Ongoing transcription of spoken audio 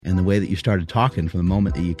and the way that you started talking from the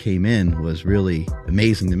moment that you came in was really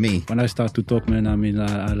amazing to me. When I start to talk, man, I mean,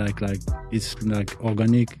 I like it's like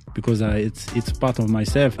organic because it's part of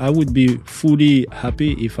myself. I would be fully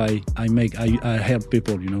happy if I help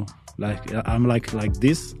people, you know, like I'm like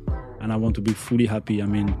this, and I want to be fully happy. I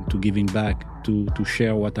mean, to giving back, to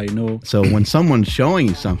share what I know. So when someone's showing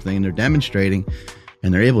you something and they're demonstrating,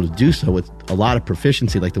 and they're able to do so with a lot of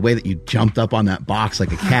proficiency, like the way that you jumped up on that box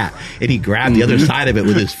like a cat, and he grabbed the other side of it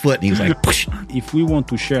with his foot, and he was like, push. If we want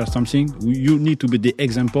to share something, you need to be the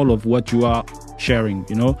example of what you are sharing,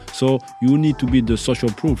 you know? So you need to be the social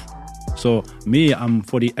proof. So me, I'm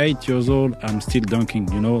 48 years old, I'm still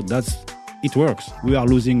dunking, you know? It works. We are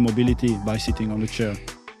losing mobility by sitting on the chair.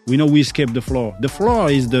 We know we escape the floor. The floor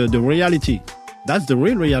is the reality. That's the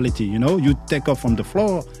real reality, you know? You take off from the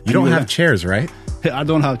floor. You don't have chairs, right? I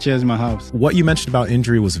don't have chairs in my house. What you mentioned about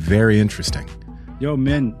injury was very interesting. Yo,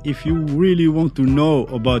 man, if you really want to know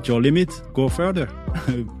about your limits, go further.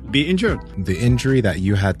 Be injured. The injury that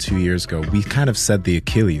you had 2 years ago, we kind of said the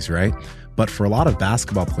Achilles, right? But for a lot of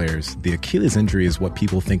basketball players, the Achilles injury is what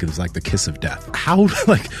people think is like the kiss of death. How,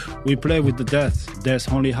 We play with the death.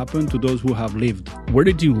 Death only happen to those who have lived. Where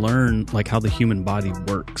did you learn, like, how the human body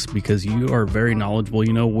works? Because you are very knowledgeable.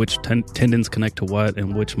 You know which tendons connect to what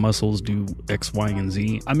and which muscles do X, Y, and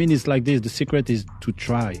Z. I mean, it's like this. The secret is to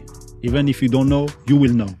try. Even if you don't know, you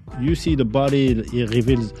will know. You see the body, it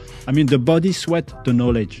reveals. I mean, the body sweat the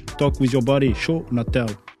knowledge. Talk with your body. Show, not tell.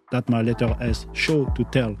 That's my letter S. Show to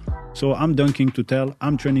tell. So I'm dunking to tell,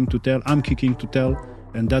 I'm training to tell, I'm kicking to tell,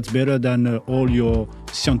 and that's better than all your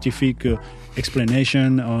scientific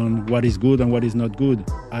explanation on what is good and what is not good.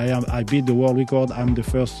 I beat the world record. I'm the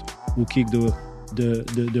first who kicked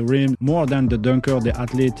the rim more than the dunker, the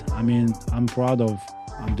athlete. I mean, I'm proud of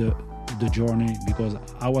the journey because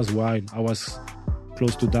I was wild. I was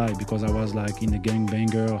close to die because I was like in a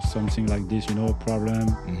gangbanger or something like this, you know,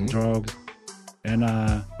 problem, drugs. And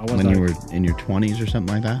I was when you were in your 20s or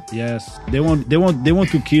something like that. Yes, they want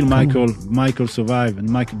to kill Michael. Michael survived, and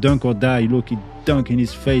Michael dunk or die. Look, he dunk in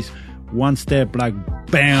his face. One step, like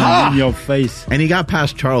bam, in your face. And he got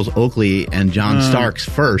past Charles Oakley and John Starks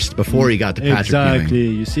first before he got to Patrick Exactly.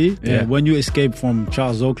 Ewing. You see, when you escape from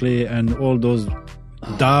Charles Oakley and all those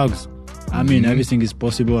dogs. I mean, everything is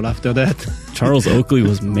possible after that. Charles Oakley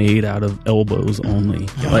was made out of elbows only.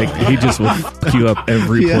 Like, he just would cue up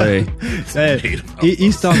every play.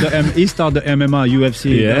 He started the MMA,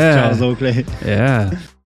 UFC. Yeah. That's Charles Oakley. Yeah.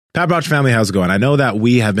 Pat Brouch family, how's it going? I know that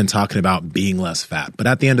we have been talking about being less fat, but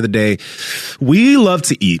at the end of the day, we love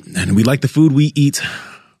to eat, and we like the food we eat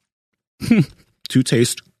to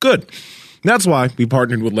taste good. That's why we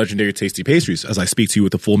partnered with Legendary Tasty Pastries. As I speak to you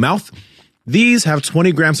with a full mouth, these have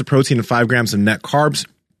 20 grams of protein and 5 grams of net carbs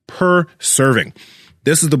per serving.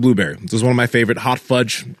 This is the blueberry. This is one of my favorite. Hot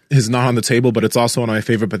fudge is not on the table, but it's also one of my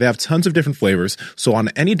favorite. But they have tons of different flavors. So on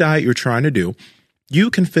any diet you're trying to do, you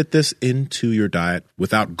can fit this into your diet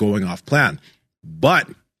without going off plan. But,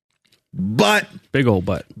 big old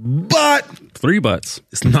butt. 3 butts.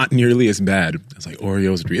 It's not nearly as bad as like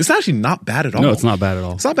Oreos. It's actually not bad at all. No, it's not bad at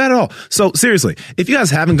all. It's not bad at all. So seriously, if you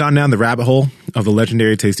guys haven't gone down the rabbit hole of the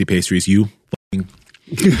Legendary Tasty Pastries, you fucking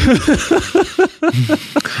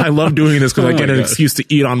I love doing this because I get an excuse to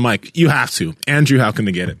eat on mic. You have to. Andrew, how can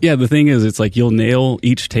they get it? Yeah, the thing is, it's like you'll nail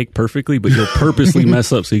each take perfectly, but you'll purposely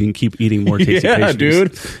mess up so you can keep eating more tasty pastries.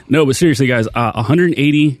 Dude. No, but seriously, guys,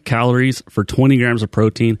 180 calories for 20 grams of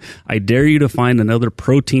protein. I dare you to find another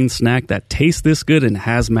protein snack that tastes this good and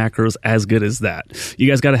has macros as good as that. You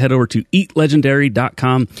guys got to head over to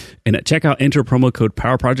eatlegendary.com and at checkout, enter promo code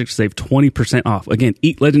PowerProject to save 20% off. Again,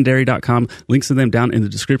 eatlegendary.com. Links to them down in the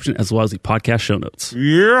description as well as the podcast show notes.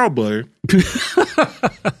 Yeah, buddy.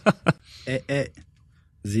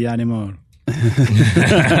 Ziani more.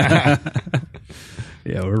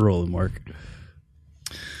 Yeah, we're rolling, Mark.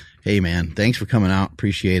 Hey, man, thanks for coming out.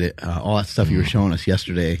 Appreciate it. All that stuff you were showing us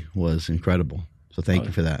yesterday was incredible. So thank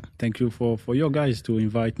you for that. Thank you for your guys to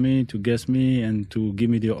invite me, to guest me, and to give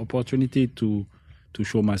me the opportunity to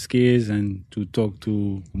show my skills and to talk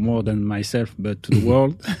to more than myself, but to the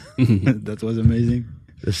world. That was amazing.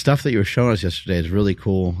 The stuff that you were showing us yesterday is really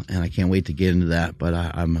cool, and I can't wait to get into that. But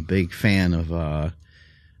I'm a big fan of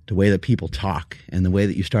the way that people talk, and the way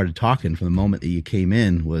that you started talking from the moment that you came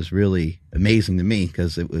in was really amazing to me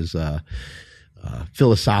because it was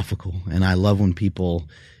philosophical. And I love when people,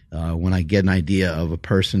 when I get an idea of a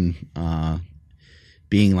person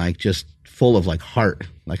being like just full of like heart,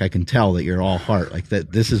 like I can tell that you're all heart, like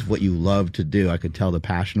that this is what you love to do. I could tell the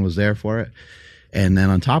passion was there for it. And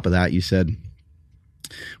then on top of that, you said,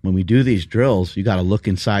 when we do these drills, you got to look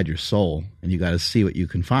inside your soul and you got to see what you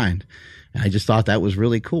can find. And I just thought that was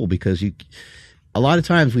really cool because a lot of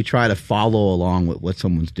times we try to follow along with what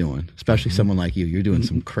someone's doing, especially someone like you. You're doing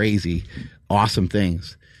some crazy, awesome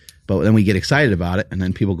things. But then we get excited about it, and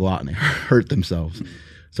then people go out and they hurt themselves.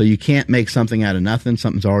 So you can't make something out of nothing.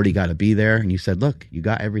 Something's already got to be there. And you said, look, you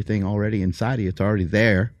got everything already inside of you. It's already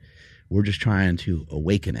there. We're just trying to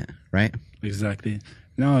awaken it, right? Exactly.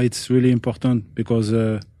 No, it's really important because,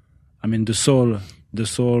 the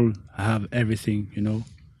soul have everything,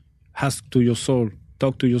 Ask to your soul,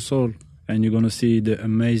 talk to your soul, and you're going to see the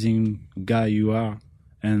amazing guy you are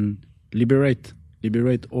and liberate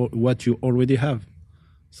what you already have.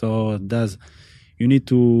 So you need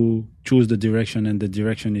to choose the direction, and the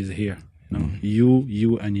direction is here.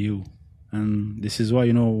 You, and you. And this is why,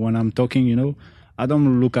 when I'm talking, I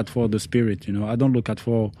don't look at for the spirit, I don't look at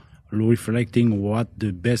for reflecting what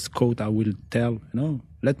the best quote I will tell,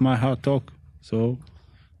 let my heart talk. So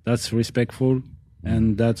that's respectful.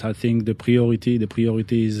 And that's, I think, the priority. The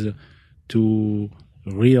priority is to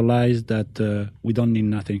realize that we don't need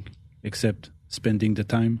nothing except spending the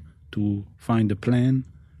time to find a plan,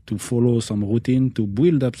 to follow some routine, to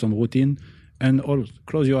build up some routine, and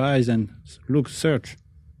close your eyes and search.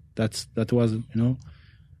 That was,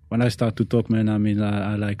 when I start to talk, man,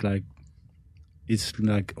 I like it's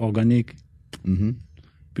like organic,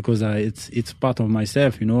 because it's part of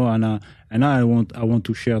myself, and I want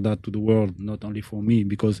to share that to the world, not only for me,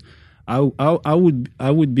 because I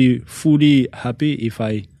would be fully happy if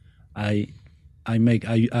I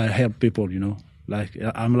help people, like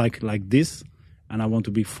I'm like this, and I want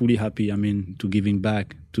to be fully happy. To giving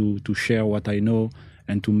back, to share what I know,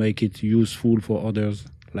 and to make it useful for others.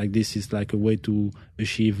 Like this is like a way to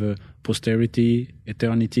achieve posterity,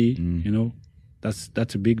 eternity.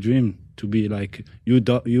 That's a big dream, to be like you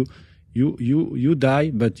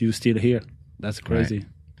die, but you still here. That's crazy. Right.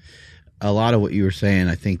 A lot of what you were saying,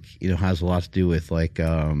 I think, has a lot to do with like,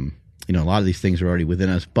 a lot of these things are already within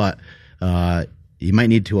us, but you might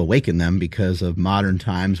need to awaken them because of modern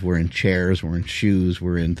times. We're in chairs, we're in shoes,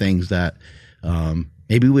 we're in things that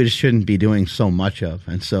maybe we just shouldn't be doing so much of.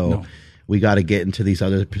 And so we got to get into these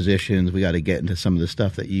other positions. We got to get into some of the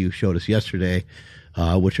stuff that you showed us yesterday,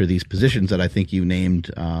 which are these positions that I think you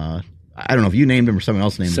named. I don't know if you named them or someone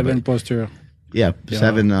else named them. 7 posture. Yeah,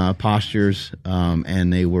 7 postures,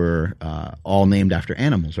 and they were all named after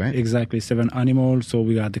animals, right? Exactly, 7 animals. So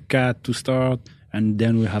we got the cat to start, and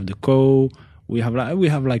then we have the cow. We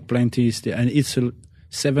have like plenty, and it's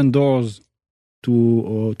 7 doors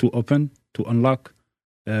to open, to unlock,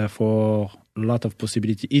 for a lot of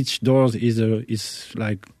possibility. Each door is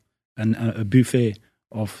like a buffet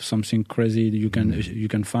of something crazy you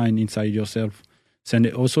can find inside yourself. And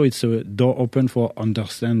also, it's a door open for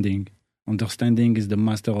understanding. Understanding is the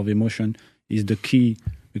master of emotion, is the key,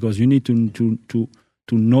 because you need to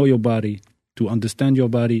know your body, to understand your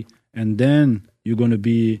body, and then you're going to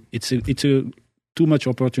be, it's a too much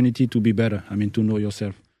opportunity to be better, to know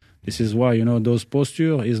yourself. This is why, those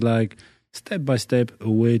posture is like step by step a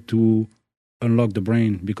way to unlock the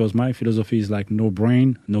brain, because my philosophy is like no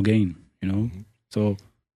brain, no gain, So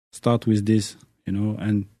start with this,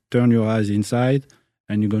 and turn your eyes inside,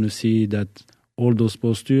 and you're going to see that all those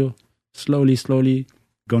postures slowly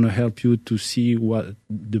going to help you to see what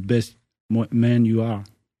the best man you are.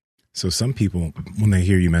 So some people, when they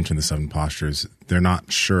hear you mention the 7 postures, they're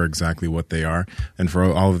not sure exactly what they are. And for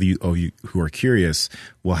all of you who are curious,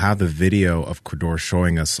 we'll have the video of Kadour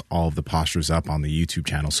showing us all of the postures up on the YouTube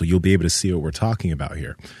channel, so you'll be able to see what we're talking about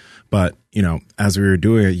here. But, as we were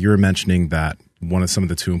doing it, you were mentioning that some of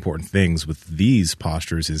the 2 important things with these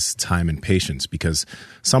postures is time and patience, because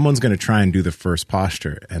someone's going to try and do the first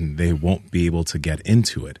posture and they won't be able to get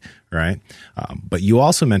into it, right? But you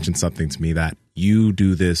also mentioned something to me that you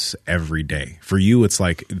do this every day. For you, it's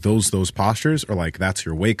like those postures are like, that's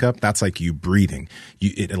your wake up. That's like you breathing.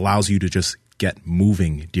 It allows you to just get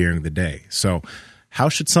moving during the day. So how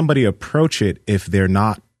should somebody approach it if they're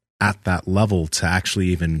not at that level to actually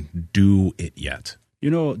even do it yet?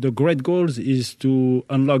 The great goals is to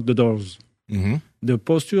unlock the doors. Mm-hmm. The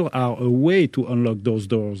posture are a way to unlock those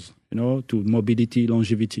doors, to mobility,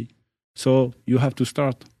 longevity. So you have to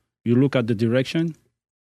start. You look at the direction.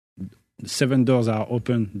 7 doors are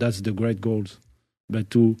open. That's the great goals. But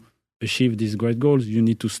to achieve these great goals, you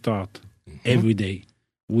need to start every day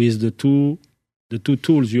with the two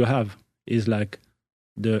tools you have is like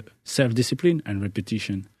the self-discipline and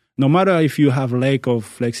repetition. No matter if you have lack of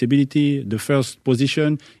flexibility, the first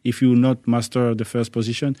position, if you not master the first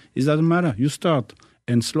position, it doesn't matter. You start.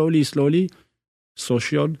 And slowly,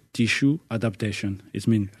 social tissue adaptation. It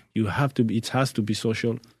means it has to be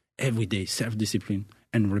social every day, self-discipline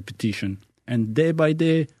and repetition. And day by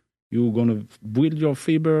day, You're gonna build your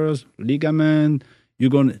fibers, ligament.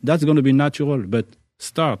 That's gonna be natural. But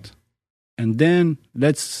start, and then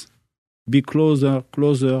let's be closer,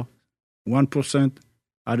 1%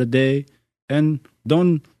 at a day, and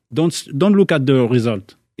don't look at the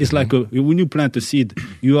result. It's like when you plant a seed,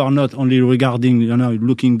 you are not only regarding,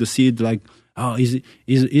 looking the seed like, oh,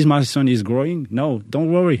 is my son is growing? No,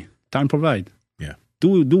 don't worry. Time provide. Yeah.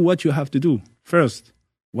 Do what you have to do first.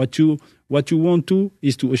 What you want to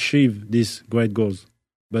is to achieve these great goals.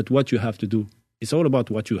 But what you have to do, it's all about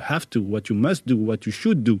what you have to, what you must do, what you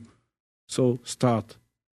should do. So start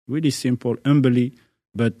really simple, humbly,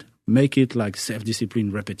 but make it like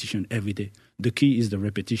self-discipline, repetition every day. The key is the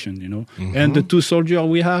repetition, Mm-hmm. And the two soldiers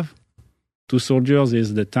we have,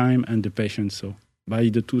 is the time and the patience. So by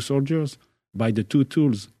the two soldiers, by the two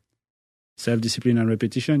tools, self-discipline and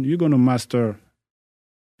repetition, you're going to master,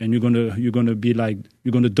 and you're going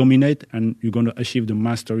to dominate, and you're going to achieve the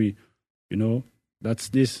mastery. That's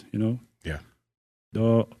this, Yeah.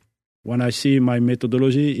 When I see my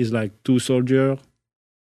methodology is like two soldiers,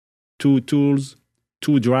 two tools,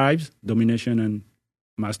 two drives, domination and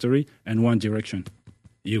mastery, and one direction,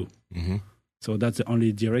 you. Mm-hmm. So that's the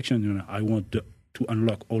only direction. I want to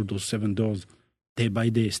unlock all those 7 doors day by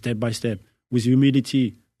day, step by step, with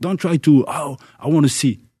humility. Don't try to, I want to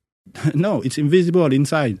see. No, it's invisible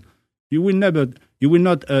inside. You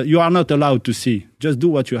are not allowed to see. Just do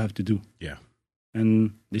what you have to do. Yeah.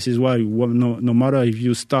 And this is why no matter if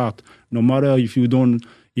you start, no matter if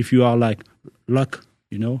you are like luck,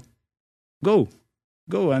 go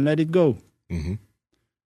and let it go. Mm-hmm.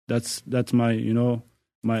 That's my,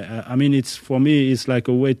 it's for me, it's like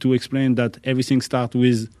a way to explain that everything starts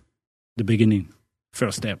with the beginning,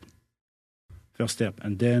 first step,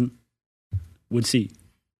 and then we'll see.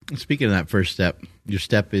 Speaking of that first step, your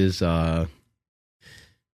step is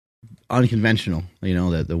unconventional,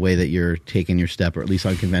 the way that you're taking your step, or at least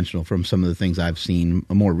unconventional from some of the things I've seen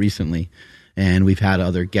more recently. And we've had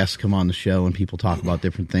other guests come on the show and people talk about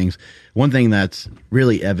different things. One thing that's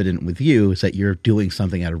really evident with you is that you're doing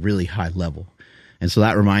something at a really high level. And so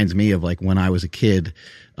that reminds me of like when I was a kid,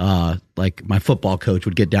 like my football coach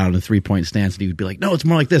would get down in the 3-point stance and he would be like, no, it's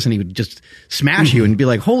more like this. And he would just smash you and be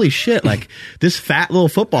like, holy shit, like this fat little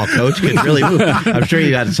football coach can really move. I'm sure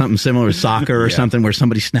you had something similar with soccer or something where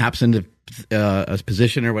somebody snaps into a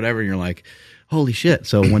position or whatever. And you're like, holy shit.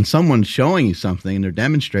 So when someone's showing you something and they're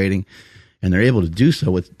demonstrating, and they're able to do so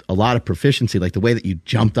with a lot of proficiency, like the way that you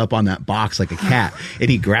jumped up on that box like a cat, and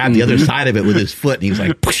he grabbed the other side of it with his foot, and he was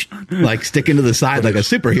like, push, like sticking to the side like a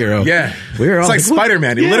superhero. Yeah, we were all it's like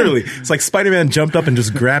Spider-Man. He literally, it's like Spider-Man jumped up and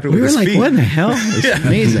just grabbed it with his feet. We were like, what in the hell? It's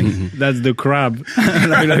amazing. That's the crab.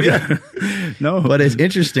 No, but it's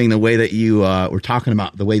interesting the way that you were talking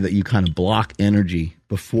about the way that you kind of block energy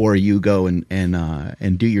before you go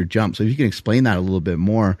and do your jump. So if you can explain that a little bit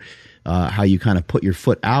more. How you kind of put your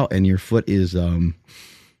foot out, and your foot is,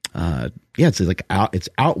 it's like it's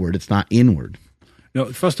outward. It's not inward.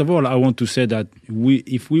 No, first of all, I want to say that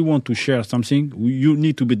if we want to share something, you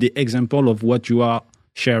need to be the example of what you are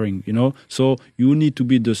sharing. So you need to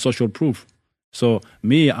be the social proof. So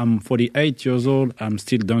me, I'm 48 years old. I'm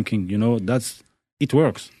still dunking. It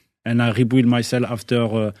works, and I rebuilt myself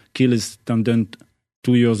after Achilles tendon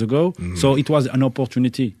 2 years ago. Mm-hmm. So it was an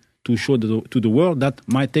opportunity to show to the world that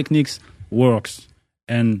my techniques works.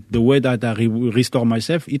 And the way that I restore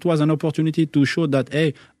myself, it was an opportunity to show that,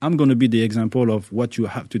 hey, I'm going to be the example of what you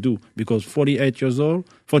have to do. Because 48 years old,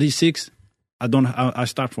 46, I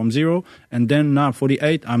start from zero. And then now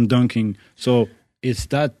 48, I'm dunking. So it's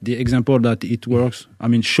the example that it works.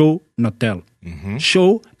 Show, not tell. Mm-hmm.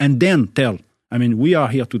 Show and then tell. We are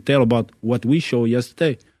here to tell about what we showed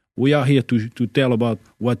yesterday. We are here to tell about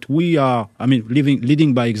what we are,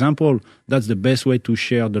 leading by example. That's the best way to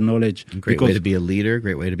share the knowledge. Great way to be a leader,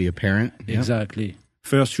 great way to be a parent. Exactly. Yep.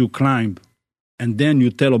 First you climb, and then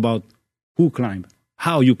you tell about who climb,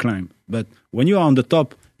 how you climb. But when you are on the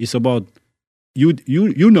top, it's about you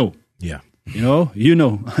know. Yeah. You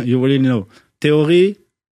really know. Theory,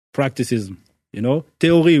 practices.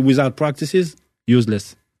 Theory without practices,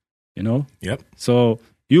 useless. Yep. So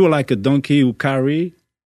you're like a donkey who carry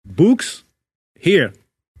books here,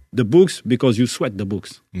 the books, because you sweat the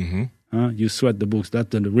books. Mm-hmm. You sweat the books. That's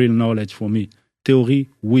the real knowledge for me. Theory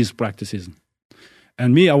with practices.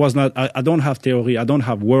 And me, I don't have theory. I don't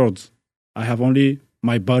have words. I have only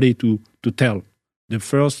my body to tell. The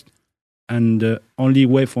first and the only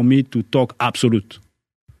way for me to talk absolute.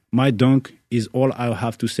 My dunk is all I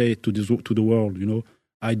have to say to the world.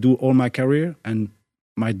 I do all my career, and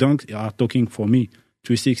my dunks are talking for me.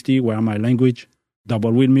 360, where my language.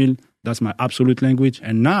 Double windmill, that's my absolute language.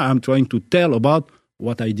 And now I'm trying to tell about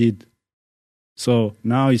what I did. So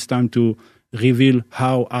now it's time to reveal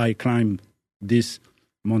how I climbed this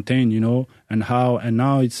mountain, and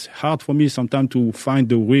now it's hard for me sometimes to find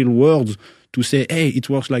the real words to say, hey, it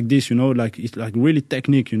works like this, like it's like really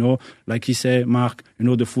technique, like he said, Mark,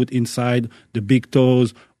 the foot inside, the big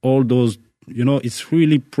toes, all those, it's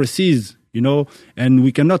really precise, and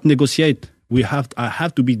we cannot negotiate. I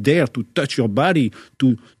have to be there to touch your body,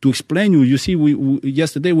 to explain you. You see,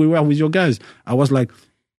 yesterday we were with your guys. I was like,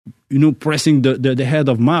 pressing the head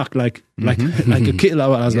of Mark like a kid. I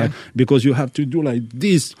was like, because you have to do like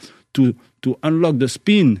this to unlock the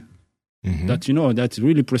spin. Mm-hmm. That's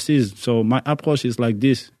really precise. So my approach is like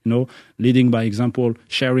this, leading by example,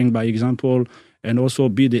 sharing by example, and also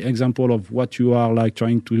be the example of what you are like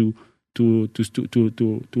trying to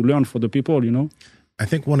learn for the people. I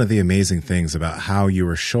think one of the amazing things about how you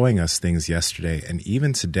were showing us things yesterday and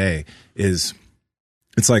even today is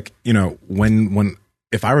it's like, when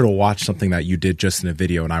if I were to watch something that you did just in a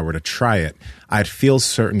video and I were to try it, I'd feel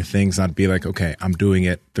certain things and I'd be like, okay, I'm doing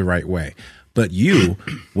it the right way. But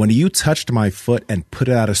when you touched my foot and put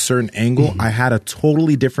it at a certain angle, I had a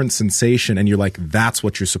totally different sensation. And you're like, that's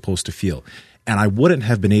what you're supposed to feel. And I wouldn't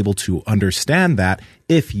have been able to understand that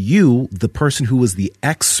if you, the person who was the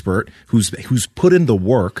expert, who's put in the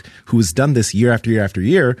work, who has done this year after year after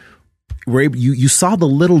year, you saw the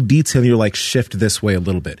little detail and you're like, shift this way a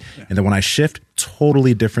little bit. Yeah. And then when I shift,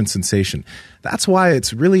 totally different sensation. That's why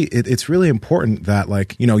it's really important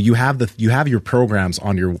that you have your programs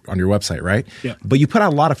on your website, right? Yeah. But you put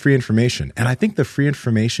out a lot of free information. And I think the free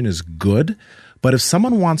information is good. But if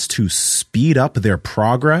someone wants to speed up their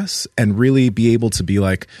progress and really be able to be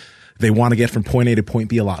like, they want to get from point A to point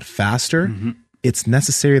B a lot faster, it's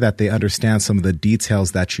necessary that they understand some of the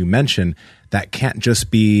details that you mentioned. That can't just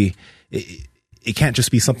be, it can't just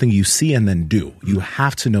be something you see and then do. You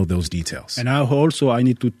have to know those details. And I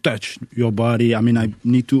need to touch your body.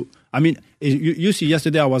 You see,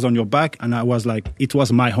 yesterday I was on your back and I was like, it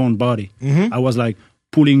was my own body. I was like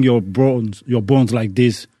pulling your bones like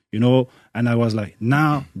this, and I was like,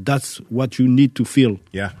 now that's what you need to feel.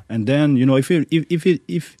 Yeah. And then,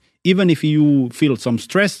 if even if you feel some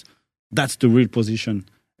stress, that's the real position.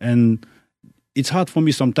 And it's hard for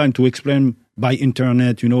me sometimes to explain by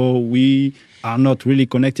internet. We are not really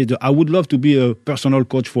connected. I would love to be a personal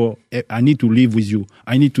coach I need to live with you.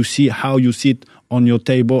 I need to see how you sit on your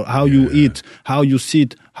table, how you eat, how you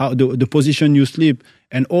sit, how the position you sleep,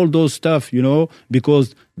 and all those stuff,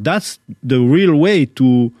 because that's the real way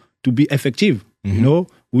to be effective.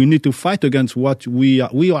 We need to fight against what we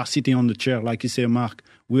are sitting on the chair. Like you say, Mark,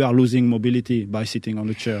 we are losing mobility by sitting on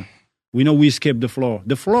the chair. We know we escape the floor.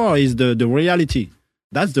 The floor is the reality.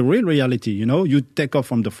 That's the real reality. You take off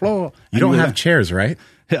from the floor. You don't have chairs, right?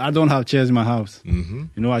 I don't have chairs in my house.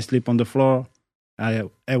 I sleep on the floor.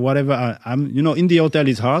 I'm in the hotel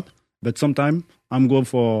is hard, but sometimes I'm going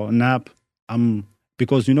for a nap.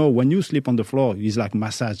 Because when you sleep on the floor, it's like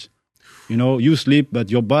massage. You sleep,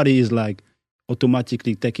 but your body is like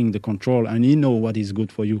automatically taking the control, and you know what is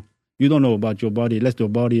good for you. You don't know about your body. Let your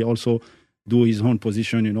body also do his own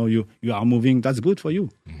position. You are moving. That's good for you.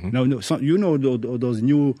 Those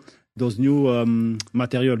new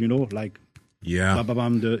material. Like blah, blah, blah,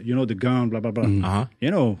 the gun, blah blah blah.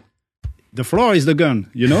 The floor is the gun.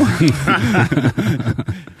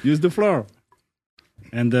 Use the floor,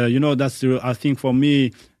 and that's I think for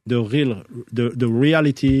me the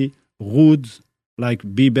reality. Roots, like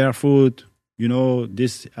be barefoot,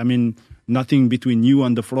 nothing between you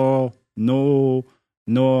and the floor, no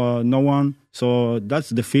one. So that's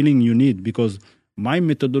the feeling you need, because my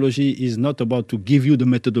methodology is not about to give you the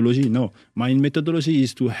methodology. No, my methodology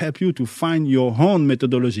is to help you to find your own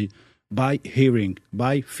methodology by hearing,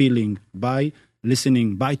 by feeling, by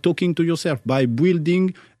listening, by talking to yourself, by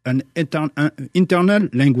building an internal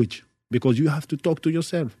language, because you have to talk to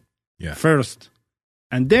yourself first.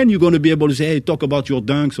 And then you're going to be able to say, hey, talk about your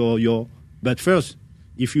dunks but first,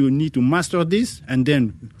 if you need to master this and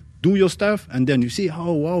then do your stuff, and then you see,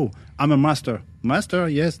 oh, wow, I'm a master. Master,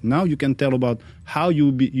 yes. Now you can tell about how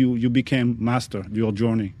you became master, your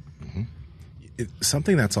journey.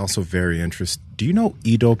 Something that's also very interesting. Do you know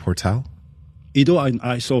Ido Portal? Ido,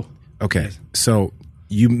 I saw. Okay. Yes. So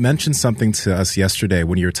you mentioned something to us yesterday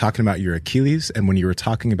when you were talking about your Achilles and when you were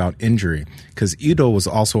talking about injury, because Ido was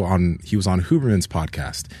also on Huberman's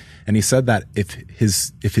podcast, and he said that if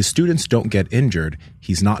his students don't get injured,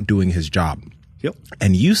 he's not doing his job. Yep.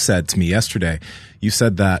 And you said to me yesterday, you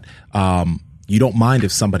said that you don't mind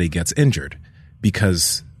if somebody gets injured,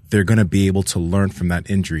 because they're going to be able to learn from that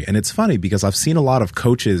injury. And it's funny because I've seen a lot of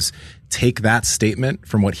coaches take that statement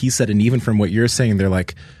from what he said and even from what you're saying, they're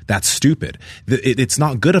like, that's stupid. It's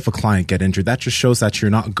not good if a client get injured. That just shows that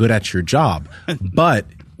you're not good at your job. But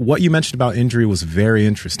what you mentioned about injury was very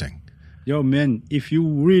interesting. Yo, man, if you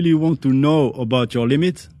really want to know about your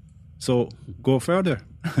limits, so go further.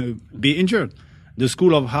 Be injured. The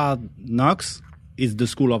school of hard knocks is the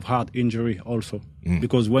school of hard injury also.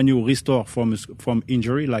 Because when you restore from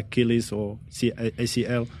injury like Achilles or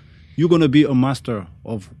ACL, you're going to be a master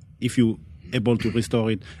of if you're able to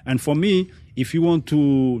restore it. And for me, if you want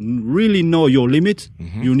to really know your limits,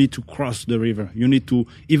 you need to cross the river. You need to,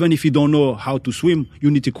 even if you don't know how to swim,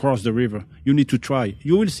 you need to cross the river. You need to try.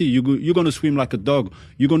 You will see. You're going to swim like a dog.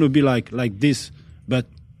 You're going to be like this. But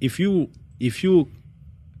if you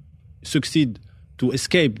succeed to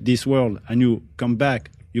escape this world and you come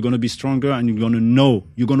back, you're going to be stronger and you're going to know.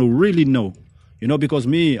 You're going to really know. You know, because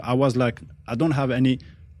me, I was like, I don't have any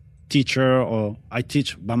teacher or I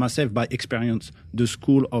teach by myself, by experience. The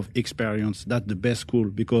school of experience, that's the best school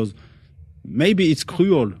because maybe it's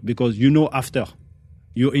cruel because you know after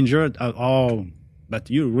you're injured, but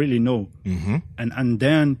you really know. And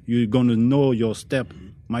then you're going to know your step,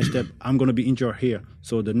 my step. I'm going to be injured here.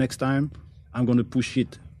 So the next time I'm going to push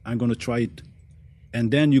it. I'm going to try it.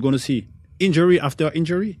 And then you're going to see injury after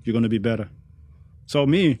injury, you're going to be better. So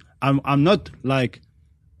me, I'm not like,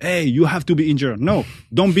 hey, you have to be injured. No,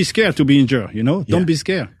 don't be scared to be injured, you know? Don't be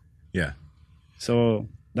scared. Yeah. So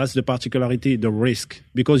that's the particularity, the risk.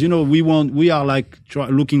 Because, you know, we are like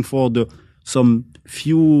looking for some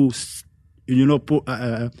few, you know,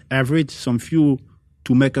 average, some few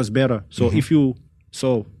to make us better. So if you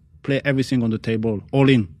play everything on the table, all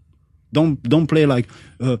in. Don't play like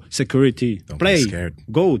security. Don't play, be scared.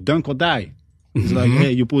 Go, dunk or die. It's like,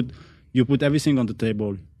 hey, you put everything on the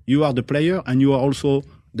table. You are the player and you are also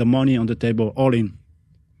the money on the table, all in.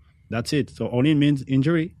 That's it. So all in means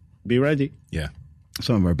injury. Be ready. Yeah.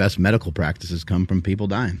 Some of our best medical practices come from people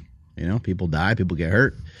dying. You know, people die, people get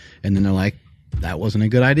hurt, and then they're like, that wasn't a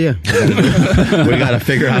good idea. We got to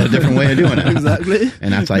figure out a different way of doing it. Exactly.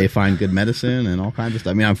 And that's how you find good medicine and all kinds of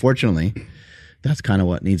stuff. I mean, unfortunately, that's kind of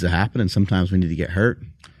what needs to happen, and sometimes we need to get hurt.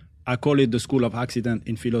 I call it the school of accident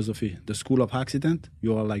in philosophy. The school of accident,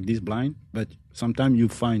 you are like this blind, but sometimes you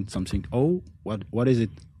find something. Oh, what is it?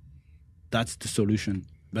 That's the solution.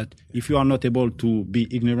 But if you are not able to be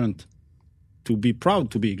ignorant, to be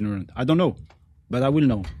proud to be ignorant, I don't know, but I will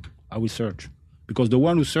know. I will search. Because the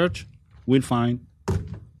one who search will find.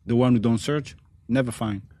 The one who don't search, never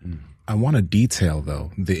find. I want to detail,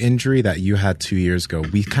 though, the injury that you had 2 years ago.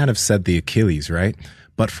 We kind of said the Achilles, right?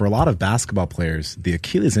 But for a lot of basketball players, the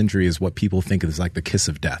Achilles injury is what people think is like the kiss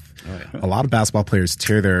of death. Oh, yeah. A lot of basketball players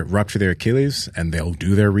rupture their Achilles and they'll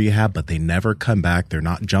do their rehab, but they never come back. They're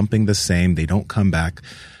not jumping the same. They don't come back.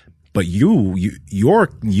 But you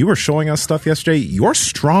were showing us stuff yesterday. You're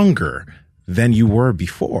stronger than you were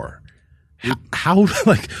before. How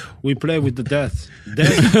like we play with the death.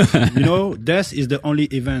 Death, you know, death is the only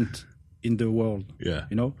event in the world. Yeah.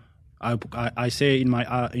 You know, I say in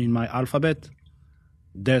my alphabet,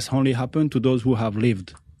 death only happened to those who have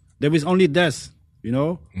lived. There is only death, you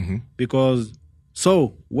know, because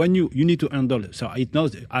so when you need to handle it. So it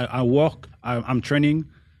knows I work, I'm training,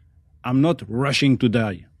 I'm not rushing to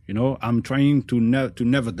die, you know, I'm trying to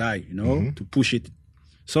never die, you know, to push it.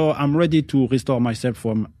 So I'm ready to restore myself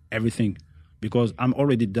from everything because I'm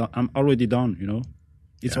already done, you know.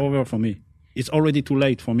 It's over for me. It's already too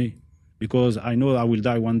late for me because I know I will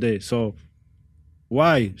die one day. So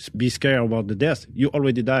why be scared about the death? You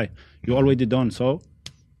already die. You're already done. So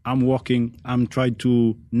I'm working. I'm trying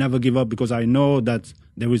to never give up because I know that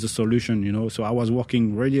there is a solution, you know. So I was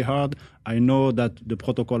working really hard. I know that the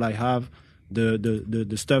protocol I have,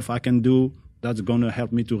 the stuff I can do, that's going to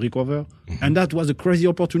help me to recover. And that was a crazy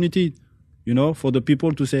opportunity, you know, for the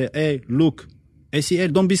people to say, hey, look,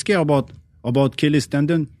 ACL, don't be scared about Achilles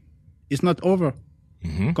tendon. It's not over.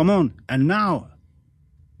 Come on. And now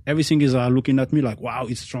everything is looking at me like, wow,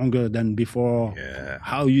 it's stronger than before. Yeah.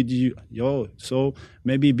 How so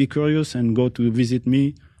maybe be curious and go to visit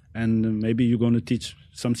me and maybe you're going to teach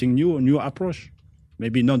something new, a new approach.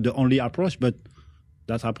 Maybe not the only approach, but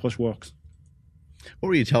that approach works. What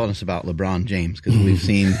were you telling us about LeBron James? Because we've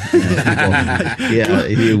seen people,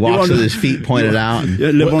 he walks with his feet pointed out. And,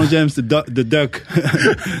 LeBron James, the duck.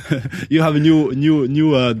 You have a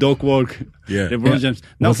new dog walk. Yeah. LeBron James.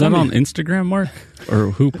 Now, was that on Instagram, Mark?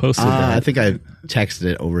 Or who posted that? I think I texted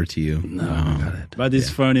it over to you. No, got it. But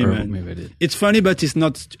it's funny, Or man. maybe I did. It's funny, but it's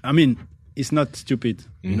not. I mean, it's not stupid.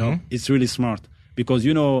 You know, it's really smart because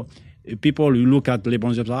you know, people who look at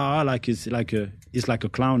LeBron James, it's like a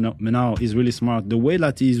clown. No, now he's really smart. The way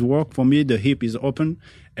that he's work, for me, the hip is open,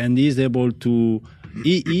 and he's able to.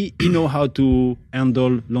 He know how to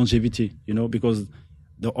handle longevity, because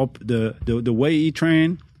the way he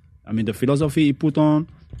train, the philosophy he put on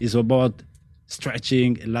is about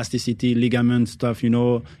stretching, elasticity, ligament stuff.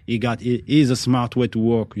 He's a smart way to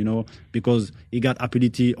work, because he got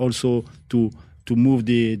ability also to move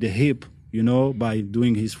the hip, by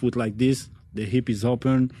doing his foot like this. The hip is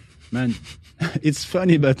open. Man, it's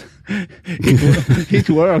funny, but it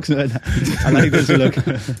works. Man. I like this look.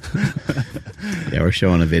 Yeah, we're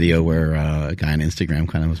showing a video where a guy on Instagram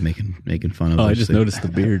kind of was making fun of. Oh, I just noticed the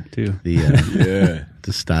beard too.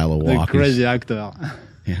 The style of walk. The crazy actor.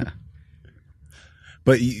 Yeah.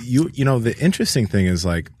 But the interesting thing is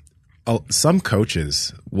like some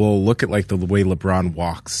coaches will look at like the way LeBron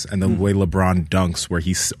walks and the way LeBron dunks where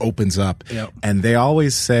he opens up and they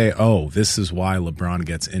always say, oh, this is why LeBron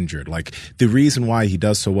gets injured. Like the reason why he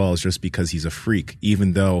does so well is just because he's a freak,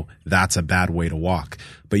 even though that's a bad way to walk.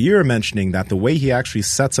 But you're mentioning that the way he actually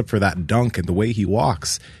sets up for that dunk and the way he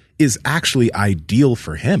walks is actually ideal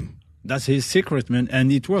for him. That's his secret, man.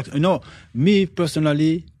 And it works. Me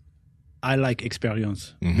personally, I like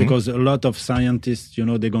experience because a lot of scientists,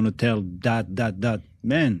 they're going to tell that.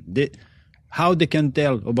 Man, how they can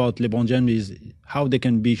tell about LeBron James is how they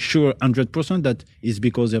can be sure 100% that it's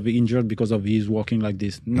because of injured, because of he's walking like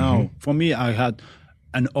this. Now, for me, I had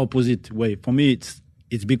an opposite way. For me,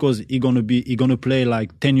 it's because he's gonna play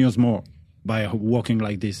like 10 years more by walking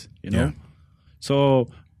like this, Yeah. So,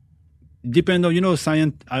 depend on,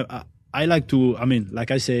 science. I like to,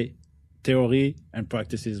 like I say, theory and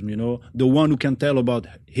practices, the one who can tell about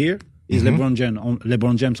here is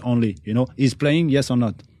LeBron James only, he's playing, yes or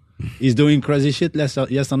not, he's doing crazy shit, yes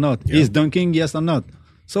or not, he's dunking, yes or not.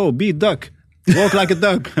 So be duck, walk like a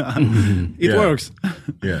duck. It works.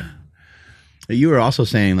 Yeah. You were also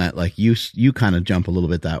saying that like you kind of jump a little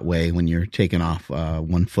bit that way when you're taking off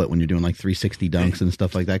 1 foot when you're doing like 360 dunks and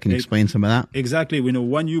stuff like that. Can you explain some of that? Exactly.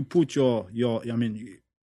 When you put your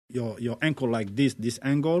ankle like this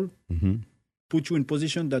angle, put you in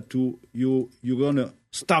position that you're gonna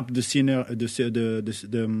stop the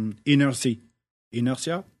inertia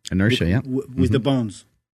with the bones.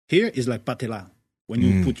 Here is like patella. When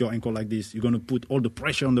you put your ankle like this, you're gonna put all the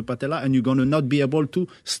pressure on the patella, and you're gonna not be able to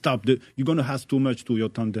stop you're gonna have too much to your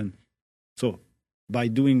tendon. So by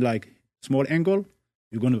doing like small angle,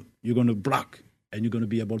 you're gonna block. And you're going to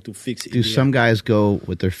be able to fix it. Do some guys go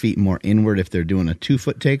with their feet more inward if they're doing a 2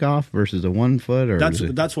 foot takeoff versus a 1 foot? Or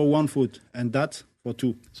that's for 1 foot, and that's for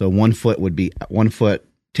 2. So 1 foot would be 1 foot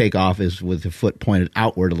takeoff is with the foot pointed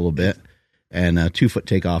outward a little bit, and a 2 foot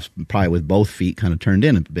takeoff probably with both feet kind of turned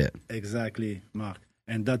in a bit. Exactly, Mark,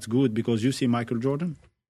 and that's good because you see Michael Jordan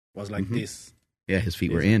was like this. Yeah, his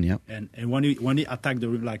feet were in. Yep. And when he attacked the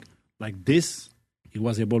rim like this, he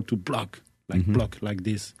was able to block like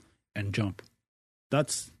this and jump.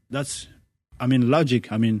 That's logic.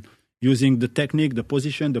 Using the technique, the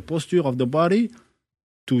position, the posture of the body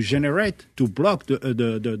to block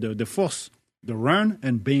the force, the run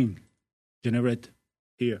and bang, generate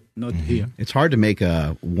here, not here. It's hard to make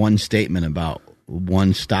one statement about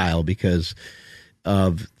one style because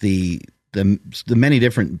of the many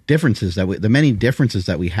differences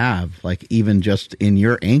that we have, like even just in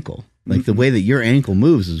your ankle. Like the way that your ankle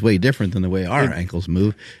moves is way different than the way our ankles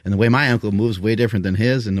move, and the way my ankle moves way different than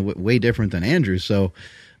his, and way different than Andrew's. So,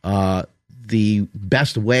 the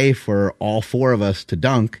best way for all four of us to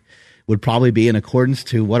dunk would probably be in accordance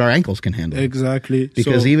to what our ankles can handle. Exactly.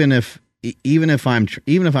 Because even if I'm just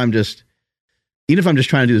trying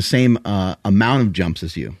to do the same amount of jumps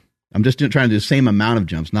as you, I'm just trying to do the same amount of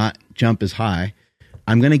jumps, not jump as high.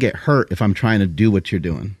 I'm going to get hurt if I'm trying to do what you're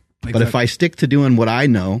doing. Exactly. But if I stick to doing what I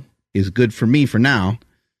know is good for me for now,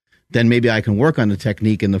 then maybe I can work on the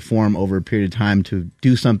technique and the form over a period of time to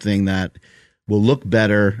do something that will look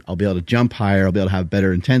better. I'll be able to jump higher. I'll be able to have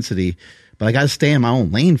better intensity. But I got to stay in my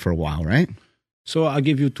own lane for a while, right? So I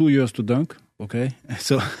give you 2 years to dunk, okay?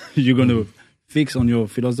 So you're going to fix on your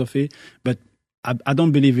philosophy. But I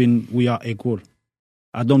don't believe in we are equal.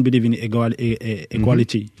 I don't believe in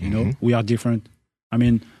equality, you know? We are different. I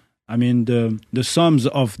mean, the sums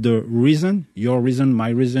of the reason, your reason, my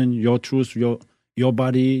reason, your truth, your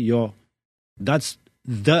body, that's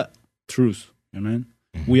the truth. You know?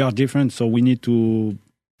 We are different, so we need to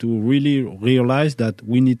really realize that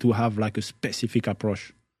we need to have like a specific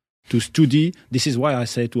approach to study. This is why I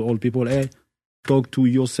say to all people, hey, talk to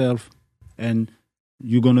yourself, and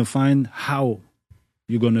you're gonna find how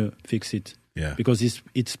you're gonna fix it. Yeah. Because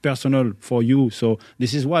it's personal for you. So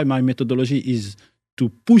this is why my methodology is to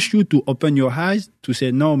push you to open your eyes to say,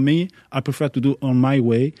 no, I prefer to do on my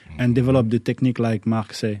way and develop the technique like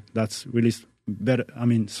Mark say. That's really better. I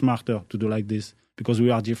mean, smarter to do like this because we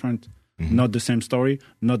are different. Not the same story,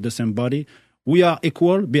 not the same body. We are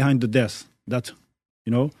equal behind the death. That,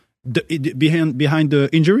 behind the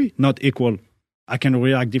injury, not equal. I can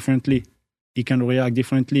react differently. He can react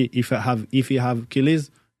differently. If he have Achilles,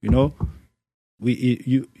 we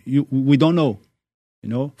don't know.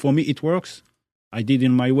 For me it works. I did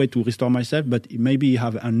in my way to restore myself, but maybe he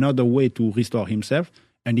have another way to restore himself,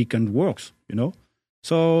 and it can works.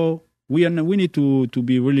 So we need to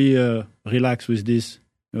be really relaxed with this.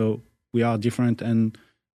 We are different, and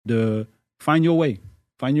find your way,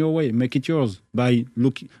 make it yours by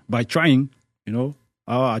trying.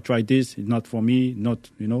 I tried this, it's not for me, not.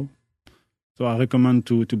 So I recommend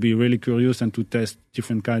to be really curious and to test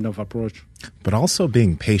different kind of approach. But also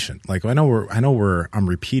being patient. Like I'm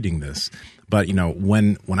repeating this, but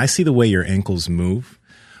when I see the way your ankles move.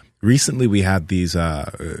 Recently, we had these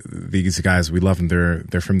guys. We love them.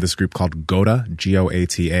 They're from this group called GOTA,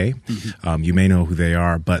 GOATA. You may know who they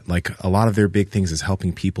are, but like a lot of their big things is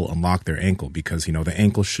helping people unlock their ankle because the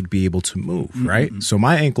ankle should be able to move, right? So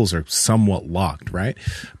my ankles are somewhat locked, right?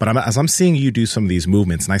 But as I'm seeing you do some of these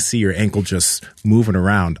movements, and I see your ankle just moving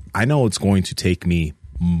around, I know it's going to take me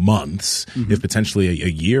months, if potentially a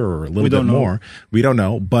year or a little bit more. We don't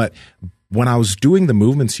know, but. When I was doing the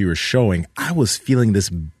movements you were showing, I was feeling this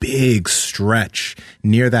big stretch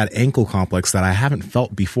near that ankle complex that I haven't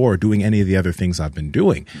felt before doing any of the other things I've been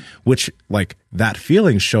doing, which like that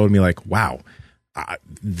feeling showed me like, wow,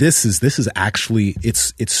 this is actually,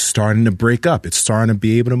 it's starting to break up. It's starting to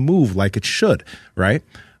be able to move like it should, right?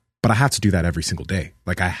 But I have to do that every single day.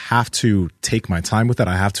 Like I have to take my time with it.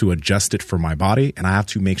 I have to adjust it for my body, and I have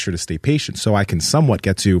to make sure to stay patient so I can somewhat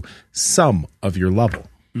get to some of your level.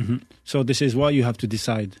 So this is why you have to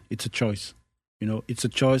decide. It's a choice. It's a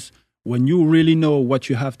choice. When you really know what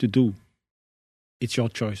you have to do, it's your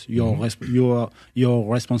choice, your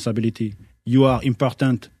responsibility. You are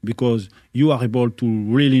important because you are able to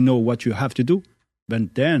really know what you have to do,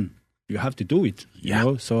 but then you have to do it.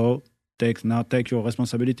 So take your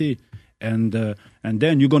responsibility, and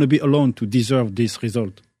then you're going to be alone to deserve this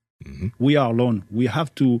result. We are alone. We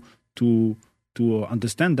have to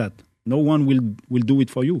understand that. No one will do it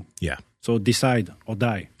for you. Yeah. So decide or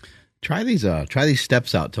die. Try these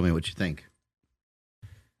steps out. Tell me what you think.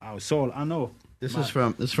 Oh, Saul, I know. This is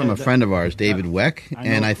from a friend of ours, David Weck,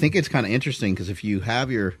 and I think it's kind of interesting because if you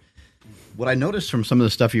have what I noticed from some of the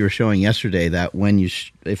stuff you were showing yesterday, that when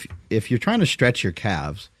if you're trying to stretch your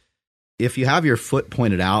calves, if you have your foot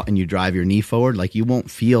pointed out and you drive your knee forward, like you won't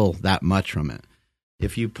feel that much from it.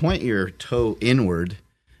 If you point your toe inward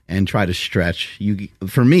and try to stretch,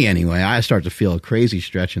 for me anyway, I start to feel a crazy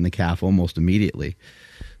stretch in the calf almost immediately.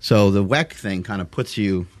 So the Weck thing kind of puts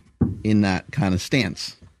you in that kind of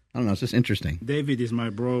stance. I don't know, it's just interesting. David is my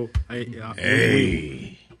bro.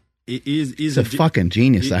 Hey. He's a fucking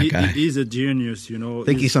genius, that guy. He's a genius, I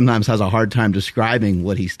think he sometimes has a hard time describing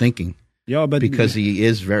what he's thinking. Yeah, but because he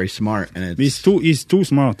is very smart, and he's too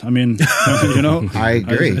smart. I mean, I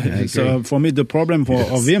agree. So for me, the problem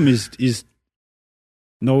of him is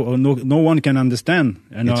no one can understand,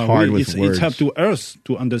 and it's hard with words. It's up to us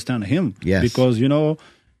to understand him. Yes, because he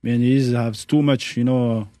has too much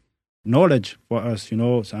knowledge for us.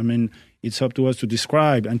 So, I mean, it's up to us to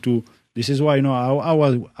describe and to. This is why I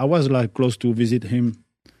was like close to visit him,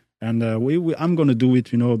 and I'm gonna do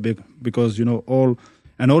it. Because all.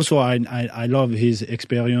 And also, I love his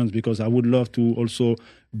experience because I would love to also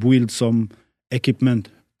build some equipment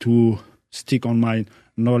to stick on my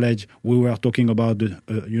knowledge. We were talking about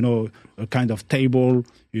a kind of table,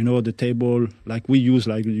 the table like we use,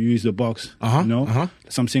 like you use the box,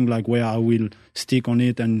 something like where I will stick on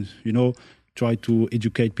it and try to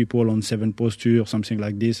educate people on 7 posture, something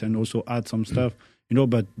like this, and also add some stuff.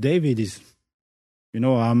 But David is.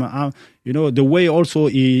 The way also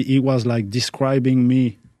he was like describing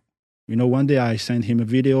me. One day I sent him a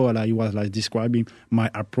video and he was like describing my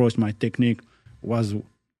approach, my technique was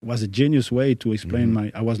a genius way to explain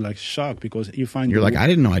I was like shocked because he find you're like I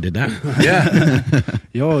didn't know I did that.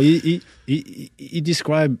 Yeah. He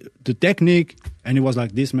described the technique and he was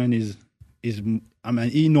like, this man is I mean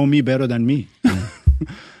he know me better than me.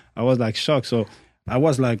 I was like shocked. So I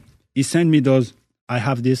was like, he sent me those. I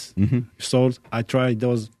have this salt. I tried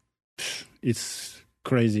those. It's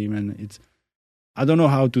crazy, man. I don't know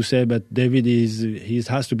how to say, but David he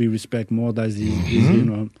has to be respected more than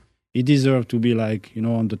he deserves to be like,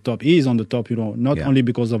 on the top. He is on the top, not only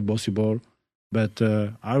because of Bossy but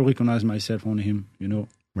I recognize myself on him,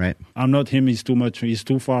 Right. I'm not him. He's too much. He's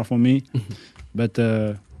too far from me. But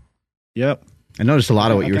yeah. I noticed a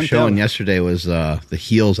lot of what you were can showing tell. yesterday was the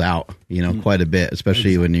heels out, quite a bit,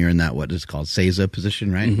 especially when you're in that, what is called Seiza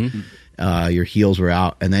position, right? Your heels were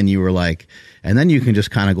out, and then you were like, and then you can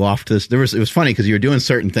just kind of go off to this. It was funny because you were doing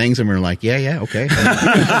certain things, and we were like, yeah, okay.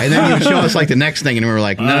 And then you would show us like the next thing, and we were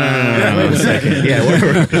like, no, wait a second.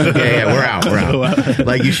 We're out.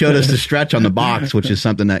 Like you showed us the stretch on the box, which is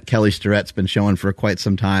something that Kelly Starrett's been showing for quite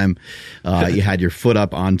some time. You had your foot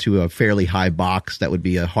up onto a fairly high box that would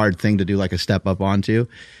be a hard thing to do, like a step up onto.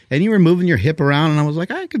 And you were moving your hip around, and I was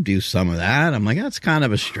like, I could do some of that. I'm like, that's kind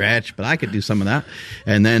of a stretch, but I could do some of that.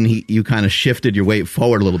 And then you kind of shifted your weight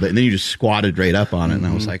forward a little bit, and then you just squatted right up on it. And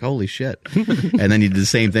I was like, holy shit. And then you did the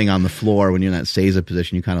same thing on the floor when you're in that Seiza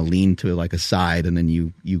position. You kind of leaned to like a side, and then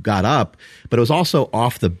you got up. But it was also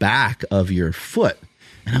off the back of your foot.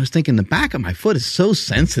 And I was thinking, the back of my foot is so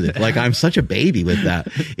sensitive. Like, I'm such a baby with that.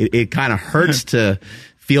 It kind of hurts to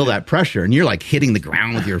feel that pressure, and you're like hitting the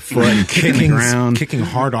ground with your foot and kicking the ground, kicking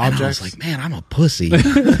hard objects. And I was like, man, I'm a pussy.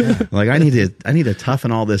 Like, I need to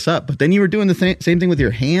toughen all this up. But then you were doing the same thing with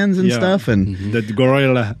your hands and stuff, and the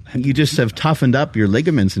gorilla. You just have toughened up your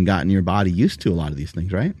ligaments and gotten your body used to a lot of these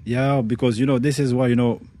things, right? Yeah, because this is why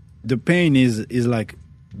the pain is like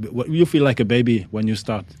you feel like a baby when you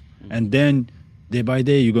start, and then day by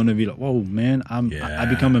day you're gonna be like, whoa, man, I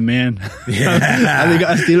become a man.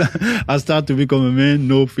 I think I start to become a man,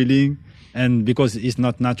 no feeling, and because it's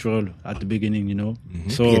not natural at the beginning,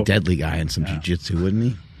 So He'd be a deadly guy in some jiu-jitsu, wouldn't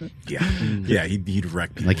he? Yeah, he'd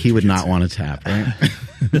wreck people. Like, he would not want to tap, right?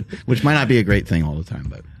 Which might not be a great thing all the time,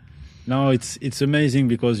 but no, it's amazing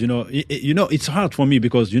because it's hard for me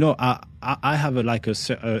because I have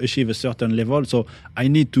achieve a certain level, so I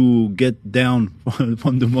need to get down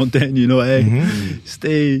from the mountain.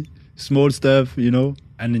 Stay small stuff, And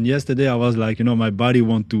then yesterday I was like, my body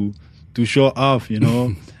want to show off,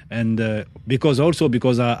 and because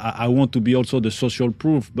I want to be also the social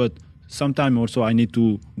proof, but sometimes also I need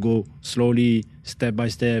to go slowly, step by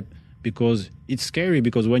step. Because it's scary,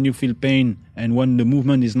 because when you feel pain and when the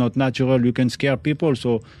movement is not natural, you can scare people.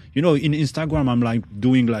 So, in Instagram, I'm like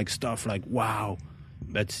doing like stuff like, wow.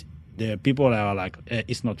 But the people are like,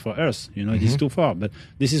 it's not for us, it's too far. But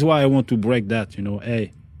this is why I want to break that,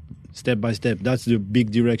 hey, step by step. That's the big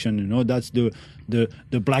direction, that's the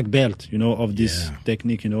black belt, of this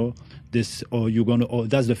technique, this,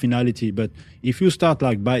 that's the finality. But if you start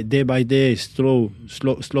like by day, slow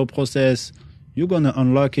process, you're going to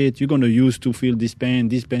unlock it. You're going to use to feel this pain.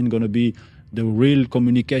 This pain going to be the real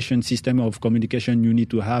communication system of communication you need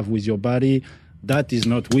to have with your body. That is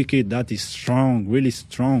not wicked. That is strong, really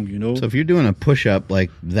strong, So if you're doing a push-up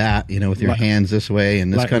like that, with your hands this way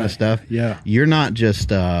and this kind of stuff, you're not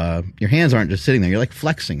just, your hands aren't just sitting there. You're like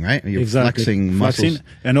flexing, right? You're flexing muscles.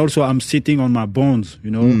 And also I'm sitting on my bones,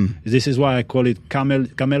 This is why I call it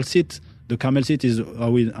camel sit. The camel sit is,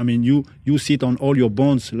 you sit on all your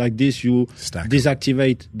bones like this. You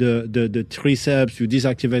deactivate the triceps, you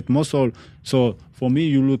deactivate muscle. So for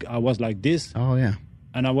me, I was like this. Oh, yeah.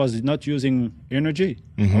 And I was not using energy.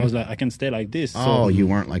 I was like, I can stay like this. Oh, you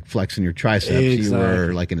weren't like flexing your triceps. Exactly. You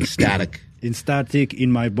were like in a static.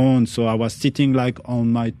 In my bones. So I was sitting like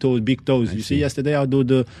on my toes, big toes. You see, yesterday I do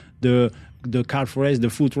the calf raise, the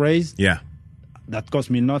foot raise. Yeah. That cost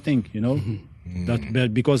me nothing,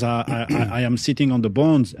 But because I am sitting on the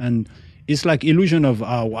bones, and it's like illusion of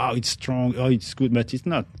wow, it's strong, it's good, but it's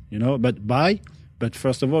not, But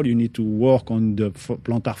first of all, you need to work on the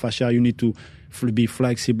plantar fascia. You need to be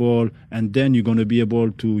flexible, and then you're going to be able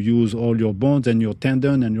to use all your bones and your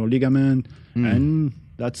tendon and your ligament, and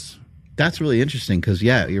that's really interesting because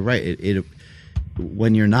you're right. It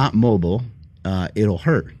when you're not mobile, it'll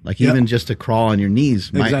hurt. Like even just to crawl on your knees,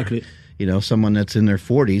 exactly. Someone that's in their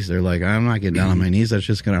 40s, they're like, I'm not getting down on my knees. That's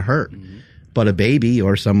just going to hurt. But a baby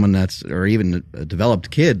or someone or even a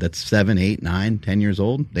developed kid that's 7, 8, 9, 10 years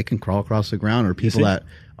old, they can crawl across the ground, or people that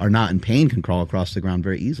are not in pain can crawl across the ground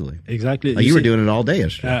very easily. Exactly. Like you were doing it all day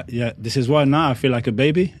yesterday. This is why now I feel like a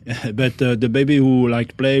baby. But the baby who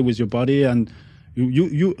like play with your body, and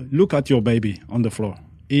you look at your baby on the floor.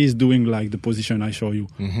 He's doing like the position I show you,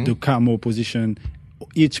 the camo position,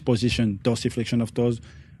 each position, dorsiflexion of toes.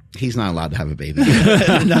 He's not allowed to have a baby.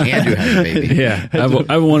 Andrew has a baby. Yeah, I have a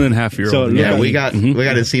 1.5-year-old. So, we got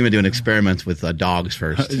to see him doing experiments with dogs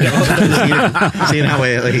first. Seeing how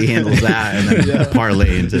he handles that, and then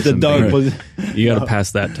parlay into the dog. You got to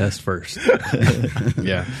pass that test first.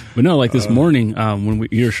 Yeah, but no, like this morning when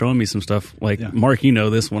you were showing me some stuff, like Mark,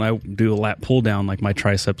 this when I do a lat pull down, like my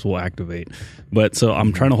triceps will activate. But so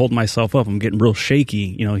I'm trying to hold myself up. I'm getting real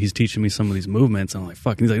shaky. He's teaching me some of these movements. And I'm like,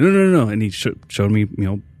 fuck. And he's like, no. And he showed me,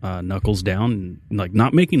 knuckles down, and like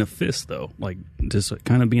not making a fist though, like just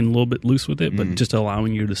kind of being a little bit loose with it, but just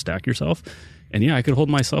allowing you to stack yourself. And yeah, I could hold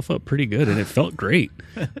myself up pretty good, and it felt great.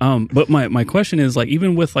 But my question is, like,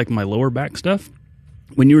 even with like my lower back stuff,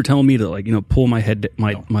 when you were telling me to, like, you know, pull my head,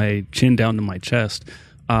 my chin down to my chest,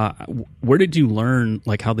 where did you learn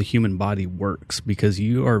like how the human body works? Because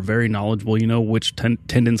you are very knowledgeable. You know which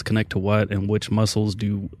tendons connect to what and which muscles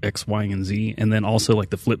do X, Y, and Z. And then also like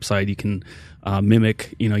the flip side, you can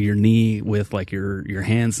mimic, you know, your knee with like your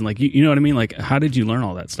hands and like you know what I mean. Like, how did you learn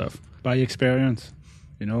all that stuff? By experience,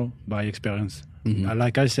 by experience.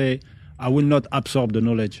 Like I say, I will not absorb the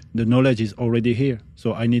knowledge. The knowledge is already here.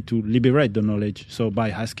 So I need to liberate the knowledge. So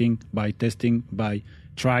by asking, by testing, by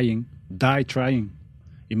trying, die trying.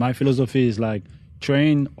 In my philosophy is like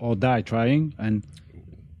train or die trying. And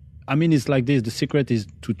I mean, it's like this. The secret is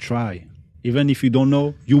to try. Even if you don't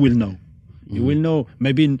know, you will know. You will know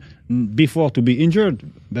maybe before to be injured,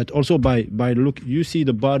 but also by look, you see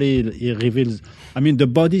the body, it reveals. I mean, the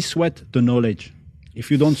body sweat the knowledge. If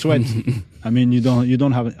you don't sweat, I mean, you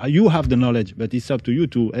don't have, you have the knowledge, but it's up to you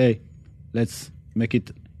to, hey, let's make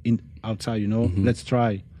it outside, let's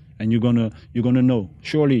try. And you're gonna know.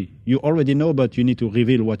 Surely you already know, but you need to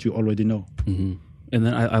reveal what you already know. And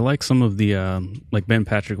then I like some of the, like Ben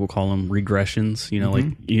Patrick will call them regressions, like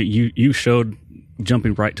you showed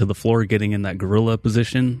jumping right to the floor, getting in that gorilla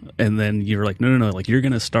position, and then you're like, no, like you're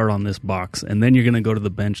going to start on this box, and then you're going to go to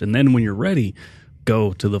the bench, and then when you're ready,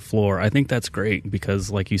 go to the floor. I think that's great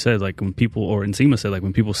because, like you said, like when people, or Nsima said, like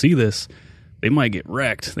when people see this, they might get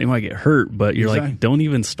wrecked, they might get hurt, but you're like, don't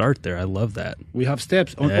even start there. I love that. We have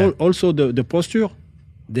steps. Yeah. Also, the posture,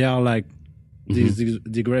 they are like this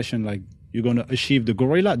digression, like you're going to achieve the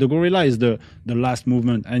gorilla. The gorilla is the last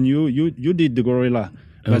movement, and you did the gorilla.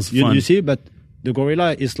 But you see, but the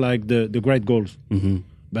gorilla is like the great goals.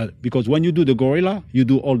 But because when you do the gorilla, you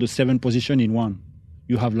do all the 7 positions in one.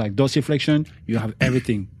 You have like dorsiflexion, you have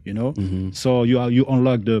everything, So you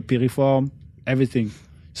unlock the piriform, everything.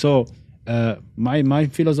 So my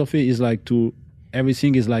philosophy is like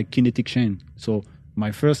everything is like kinetic chain. So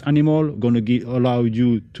my first animal gonna allow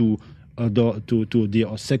you to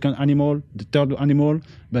the second animal, the third animal.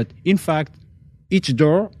 But in fact, each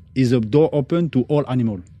door is a door open to all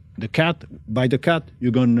animals. The cat, by the cat,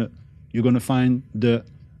 you're gonna find the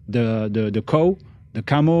cow, the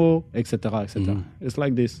camel, etc., etc. It's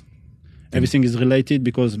like this. Everything is related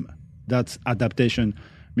because that's adaptation.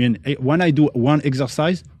 I mean, when I do one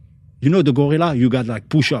exercise, the gorilla, you got like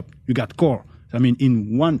push up, you got core. I mean,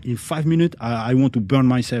 in 5 minutes, I want to burn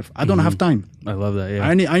myself. I don't have time. I love that. Yeah,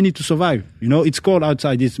 I need to survive. It's cold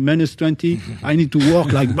outside. It's minus 20. I need to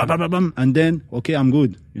work like bam, bam, bam, bam, and then okay, I'm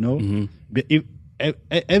good. But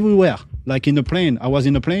everywhere, like in the plane. I was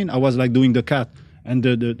in a plane. I was like doing the cat, and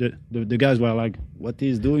the guys were like, "What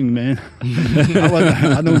he's doing, man?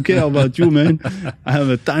 I don't care about you, man. I have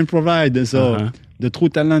a time provider." So the true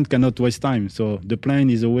talent cannot waste time. So the plane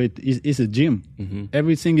is a gym.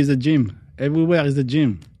 Everything is a gym. Everywhere is a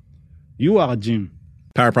gym. You are a gym.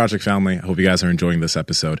 Power Project family, I hope you guys are enjoying this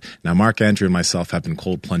episode. Now, Mark, Andrew, and myself have been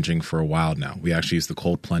cold plunging for a while now. We actually use the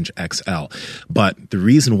Cold Plunge XL. But the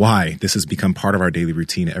reason why this has become part of our daily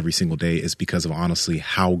routine every single day is because of, honestly,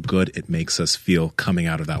 how good it makes us feel coming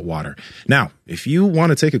out of that water. Now, if you want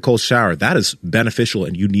to take a cold shower, that is beneficial,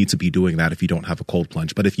 and you need to be doing that if you don't have a cold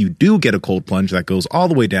plunge. But if you do get a cold plunge that goes all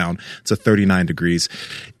the way down to 39 degrees,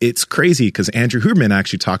 it's crazy because Andrew Huberman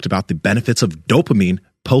actually talked about the benefits of dopamine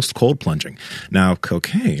post-cold plunging. Now,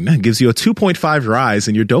 cocaine gives you a 2.5 rise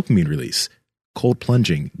in your dopamine release. Cold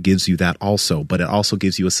plunging gives you that also, but it also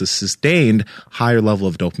gives you a sustained higher level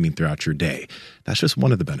of dopamine throughout your day. That's just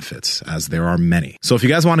one of the benefits, as there are many. So if you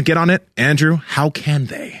guys want to get on it, Andrew, how can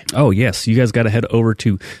they? Oh, yes. You guys got to head over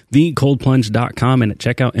to thecoldplunge.com and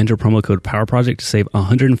check out, enter promo code POWERPROJECT to save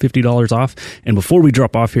 $150 off. And before we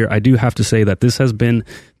drop off here, I do have to say that this has been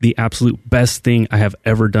the absolute best thing I have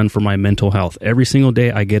ever done for my mental health. Every single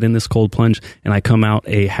day I get in this cold plunge and I come out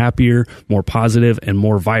a happier, more positive, and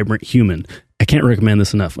more vibrant human. I can't recommend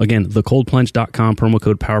this enough. Again, thecoldplunge.com, promo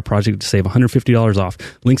code POWERPROJECT to save $150 off.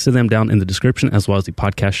 Links to them down in the description as well as the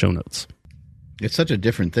podcast show notes. It's such a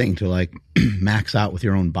different thing to like max out with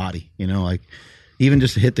your own body, like even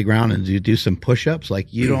just to hit the ground and do some push-ups.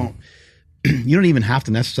 Like you don't even have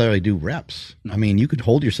to necessarily do reps. I mean, you could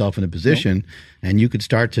hold yourself in a position and you could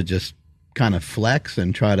start to just kind of flex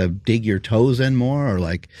and try to dig your toes in more, or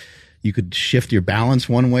like you could shift your balance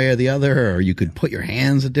one way or the other, or you could put your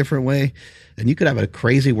hands a different way. And you could have a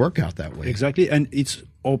crazy workout that way. Exactly. And it's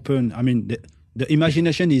open. I mean, the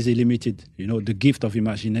imagination is illimited, the gift of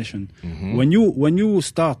imagination. When you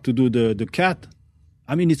start to do the cat,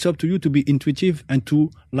 I mean, it's up to you to be intuitive and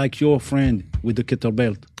to like your friend with the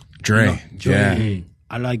kettlebell. Dre. Yeah.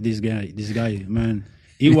 I like this guy. This guy, man.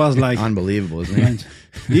 He was like Unbelievable, isn't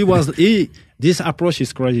it? This approach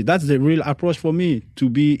is crazy. That's the real approach for me, to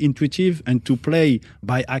be intuitive and to play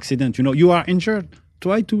by accident. You are injured.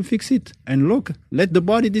 Try to fix it and look, let the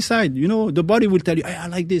body decide. The body will tell you, hey, I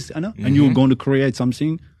like this, and you're going to create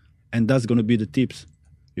something, and that's going to be the tips.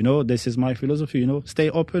 This is my philosophy, stay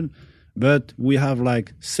open. But we have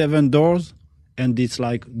like 7 doors, and it's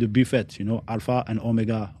like the buffet, alpha and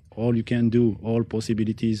omega. All you can do, all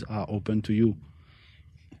possibilities are open to you.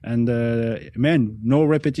 And no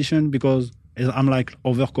repetition, because I'm like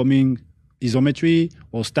overcoming isometry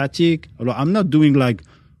or static. I'm not doing like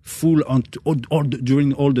full on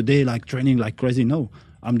during all the day, like training like crazy. No,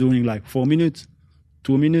 I'm doing like 4 minutes,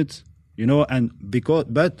 2 minutes,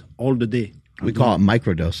 but all the day. We call it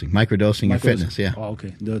microdosing in fitness. Yeah. Oh,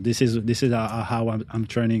 okay. This is how I'm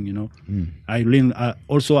training. I lean.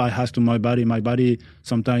 Also, I ask to my body. My body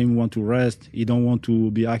sometimes want to rest. He don't want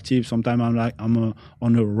to be active. Sometimes I'm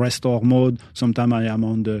on a restore mode. Sometimes I am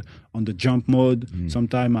on the jump mode.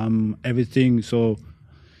 Sometimes I'm everything. So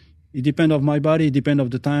it depends of my body. It depends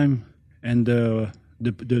of the time and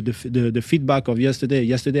the feedback of yesterday.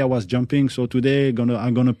 Yesterday I was jumping, so today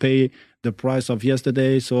I'm gonna pay the price of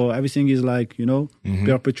yesterday. So everything is like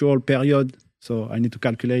perpetual period. So I need to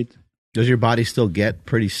calculate. Does your body still get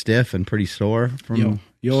pretty stiff and pretty sore from?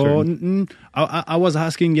 I was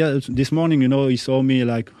asking this morning. He saw me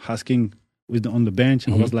like asking on the bench.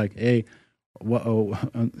 I was like, hey. What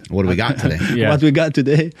do we got today? What we got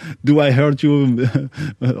today? Do I hurt you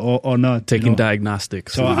or not? Taking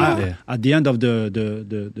diagnostics. So at the end of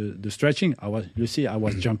the stretching, I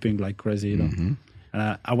was jumping like crazy.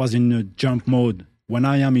 I was in a jump mode. When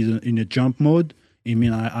I am in a jump mode, it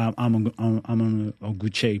means I'm in a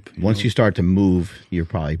good shape. Once you start to move, you're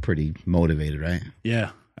probably pretty motivated, right?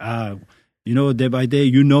 Yeah. Day by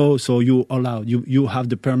day, so you have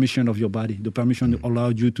the permission of your body. The permission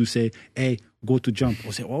allowed you to say, hey, go to jump.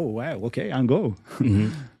 Or say, oh, wow, okay, I'll go.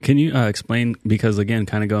 Can you explain, because again,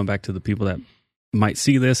 kind of going back to the people that might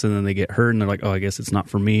see this and then they get hurt and they're like, oh, I guess it's not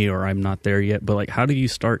for me, or I'm not there yet. But like, how do you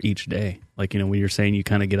start each day? Like, when you're saying you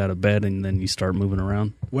kind of get out of bed and then you start moving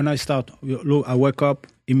around. When I start, I wake up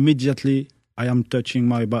immediately. I am touching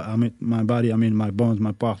my body, my bones,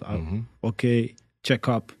 my parts. Okay, check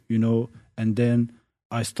up, and then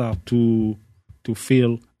I start to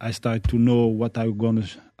feel. I start to know what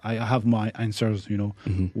I have my answers.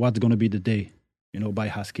 What's gonna be the day. By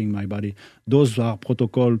asking my body. Those are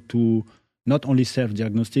protocol to not only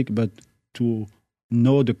self-diagnostic, but to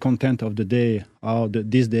know the content of the day.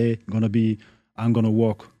 This day gonna be, I'm gonna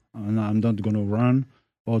walk and I'm not gonna run,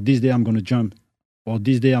 or this day I'm gonna jump, or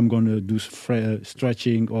this day I'm gonna do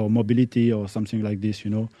stretching or mobility or something like this.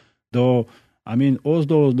 Though. I mean, all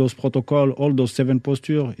those protocol, all those 7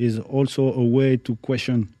 postures is also a way to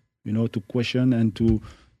question, and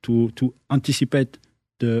to anticipate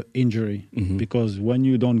the injury. Because when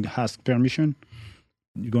you don't ask permission,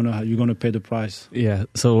 you're gonna pay the price. Yeah.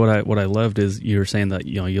 So what I loved is you were saying that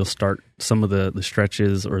you'll start some of the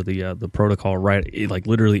stretches or the protocol right, like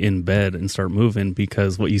literally in bed, and start moving,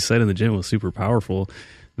 because what you said in the gym was super powerful.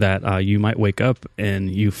 That you might wake up and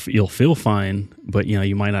you'll feel fine, but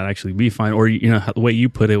you might not actually be fine. Or the way you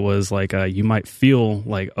put it was like you might feel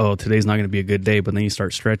like, oh, today's not going to be a good day, but then you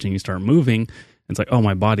start stretching, you start moving, and it's like, oh,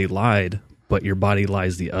 my body lied. But your body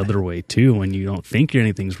lies the other way too, when you don't think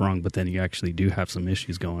anything's wrong, but then you actually do have some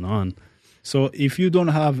issues going on. So if you don't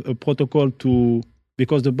have a protocol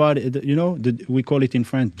because the body, we call it in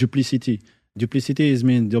French duplicity. Duplicity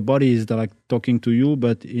means the body is like talking to you,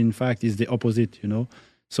 but in fact it's the opposite.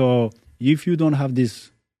 So if you don't have this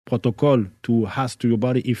protocol to ask to your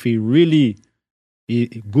body if it really is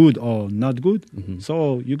good or not good,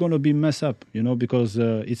 so you're going to be messed up, because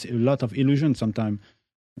it's a lot of illusion sometimes.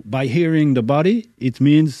 By hearing the body, it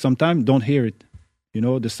means sometimes don't hear it.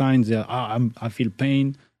 The signs are, I feel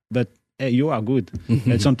pain, but hey, you are good.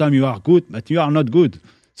 And sometimes you are good, but you are not good.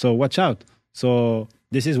 So watch out. So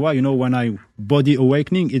this is why, when I body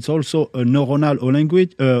awakening, it's also a neuronal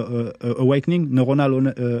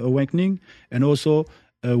awakening, and also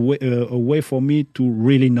a way for me to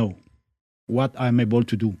really know what I'm able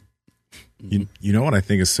to do. You know what I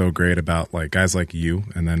think is so great about like guys like you,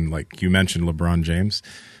 and then like you mentioned LeBron James.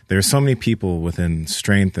 There's so many people within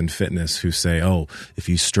strength and fitness who say, "Oh, if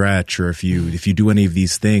you stretch or if you do any of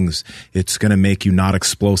these things, it's going to make you not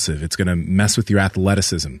explosive. It's going to mess with your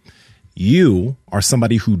athleticism." You are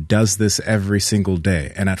somebody who does this every single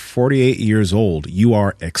day. And at 48 years old, you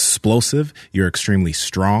are explosive. You're extremely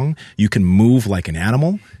strong. You can move like an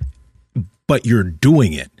animal. but you're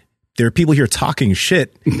doing it. There are people here talking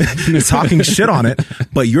shit on it,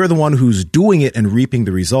 but you're the one who's doing it and reaping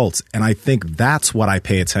the results. And I think that's what I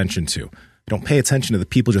pay attention to. Don't pay attention to the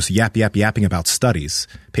people just yapping about studies.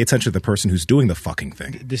 Pay attention to the person who's doing the fucking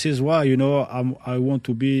thing. This is why, I want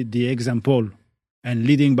to be the example and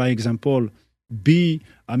leading by example. The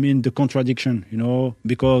contradiction,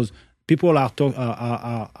 because people are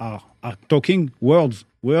talking words,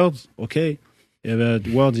 okay.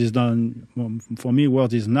 Words is done, for me,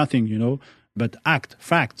 words is nothing, but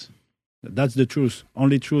facts. That's the truth.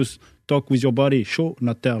 Only truth. Talk with your body. Show,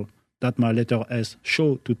 not tell. That's my letter S.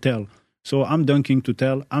 Show to tell. So I'm dunking to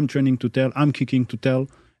tell. I'm training to tell. I'm kicking to tell.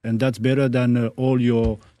 And that's better than all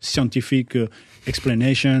your scientific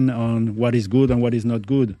explanation on what is good and what is not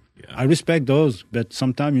good. Yeah. I respect those, but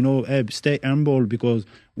sometimes, stay humble, because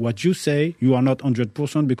what you say, you are not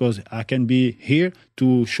 100%, because I can be here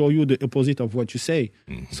to show you the opposite of what you say.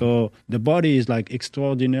 Mm-hmm. So the body is like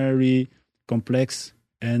extraordinarily complex,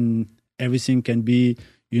 and everything can be,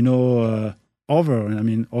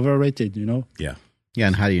 overrated, Yeah. Yeah,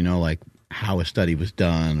 and how do you know, like, how a study was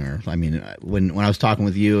done? Or, when I was talking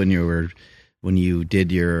with you and when you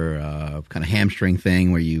did your kind of hamstring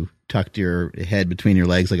thing where you tucked your head between your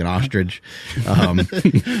legs like an ostrich,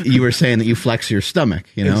 you were saying that you flex your stomach,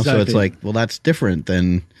 Exactly. So it's like, well, that's different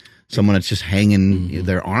than someone that's just hanging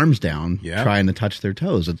their arms down, trying to touch their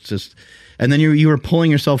toes. It's just, and then you were pulling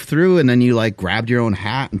yourself through, and then you like grabbed your own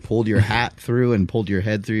hat and pulled your hat through and pulled your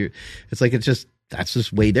head through. It's like, that's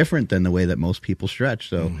just way different than the way that most people stretch.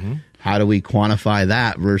 So how do we quantify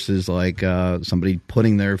that versus like somebody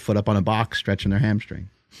putting their foot up on a box, stretching their hamstring?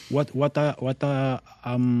 What I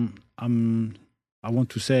want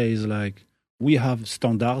to say is, like, we have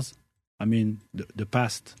standards. The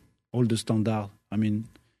past, all the standards.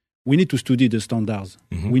 We need to study the standards.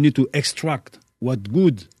 Mm-hmm. We need to extract what's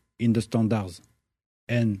good in the standards,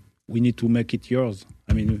 and we need to make it yours.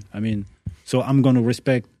 So I'm going to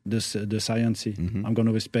respect the science. Mm-hmm. I'm going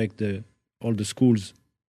to respect all the schools,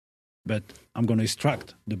 but I'm going to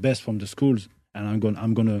extract the best from the schools, and I'm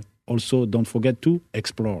going to also, don't forget to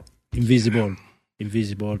explore. Invisible.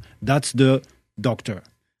 That's the doctor.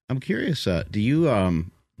 I'm curious. Do you,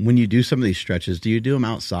 when you do some of these stretches, do you do them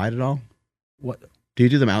outside at all? What? Do you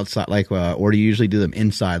do them outside, like, or do you usually do them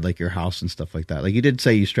inside, like your house and stuff like that? Like, you did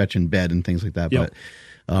say you stretch in bed and things like that, yep.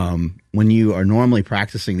 But when you are normally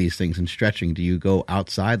practicing these things and stretching, do you go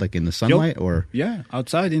outside, like in the sunlight, or? Yeah,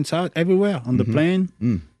 outside, inside, everywhere, on the plane.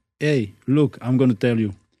 Mm. Hey, look, I'm going to tell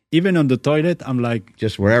you. Even on the toilet, I'm like...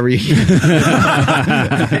 Just wherever you...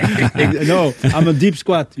 No, I'm a deep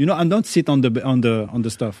squat. I don't sit on the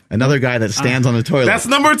stuff. Another guy that stands on the toilet. That's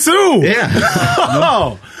number 2!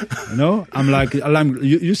 Yeah. I'm like...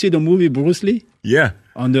 You see the movie Bruce Lee? Yeah.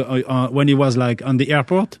 On the when he was like on the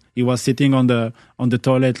airport, he was sitting on the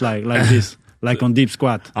toilet like this. Like on deep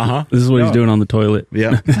squat. This is what he's doing on the toilet.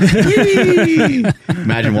 Yeah.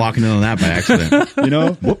 Imagine walking in on that by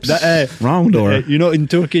accident. Whoops. Wrong door. In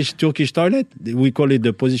Turkish toilet, we call it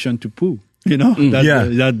the position to poo.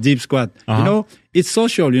 That deep squat. It's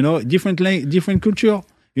social. Different culture.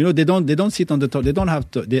 They don't sit on the toilet. They don't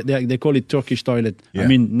have to. They call it Turkish toilet. Yeah.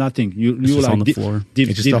 Nothing. You just like on the floor.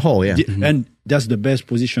 It's just a hole. Yeah. And that's the best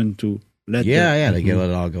position to let. Yeah. They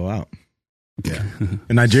let it all go out. Yeah.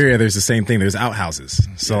 In Nigeria, there's the same thing. There's outhouses.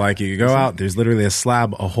 So like you go out, there's literally a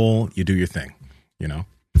slab, a hole, you do your thing,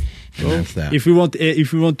 So that's that. If you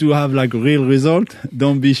want to have like real result,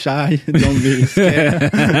 don't be shy, don't be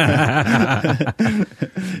scared.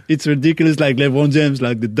 It's ridiculous, like LeBron James,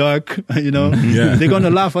 like the duck, Yeah. They're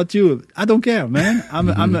gonna laugh at you. I don't care, man. I'm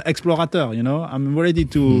an explorator, I'm ready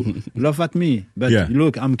to laugh at me. But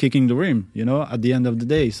look, I'm kicking the rim, at the end of the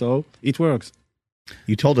day. So it works.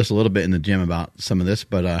 You told us a little bit in the gym about some of this,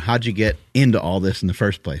 but how'd you get into all this in the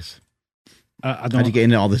first place? How'd you get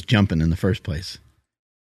into all this jumping in the first place?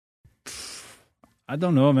 I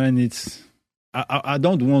don't know, man. I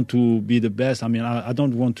don't want to be the best. I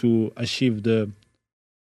don't want to achieve the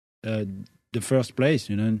first place.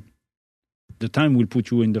 The time will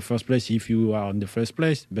put you in the first place if you are in the first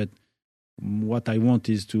place. But what I want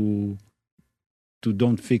is to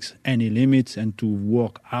don't fix any limits and to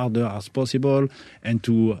work harder as possible. And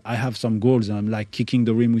I have some goals. And I'm like kicking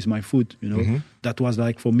the rim with my foot. That was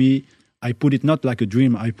like, for me, I put it not like a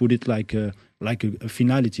dream. I put it like a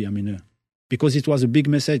finality. Because it was a big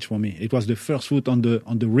message for me. It was the first foot on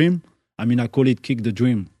the rim. I call it kick the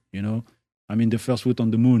dream, the first foot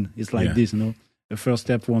on the moon. It's like this, The first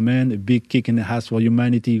step for man, a big kick in the ass for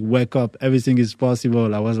humanity. Wake up, everything is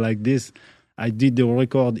possible. I was like this. I did the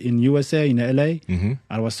record in USA, in LA. Mm-hmm.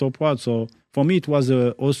 I was so proud. So for me, it was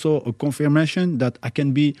also a confirmation that I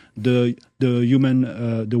can be the human,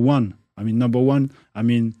 the one. I mean, number one. I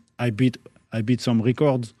mean, I beat some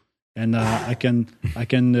records, and I can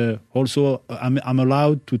also. I'm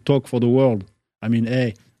allowed to talk for the world. I mean,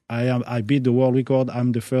 hey, I beat the world record.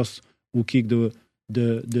 I'm the first who kicked the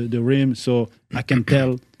rim, so I can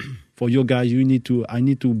tell. For you guys, I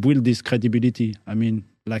need to build this credibility. I mean,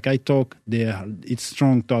 like I talk, it's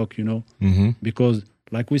strong talk, because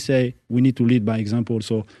like we say, we need to lead by example.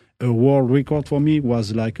 So a world record for me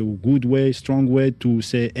was like a good way, strong way to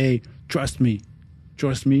say, hey, trust me,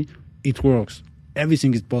 it works.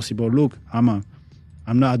 Everything is possible. Look, I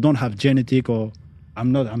don't have genetic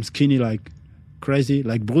I'm skinny like crazy,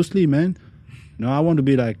 like Bruce Lee, man. No, I want to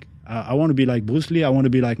be like Bruce Lee. I want to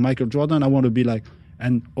be like Michael Jordan. I want to be like,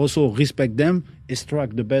 and also respect them,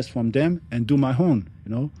 extract the best from them, and do my own.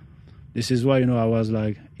 This is why I was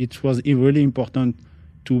like, it was really important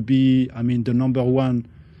to be, the number one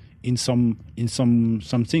in something.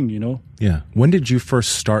 Yeah. When did you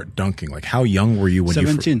first start dunking? Like, how young were you when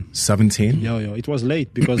 17. 17? Yeah. It was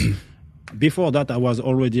late because before that I was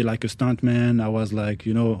already like a stuntman. I was like,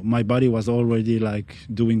 my body was already like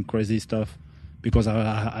doing crazy stuff. Because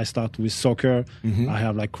I start with soccer, I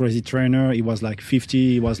have like crazy trainer. He was like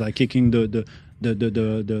 50. He was like kicking the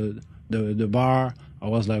bar. I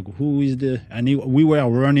was like, who is the? And we were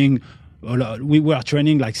running. We were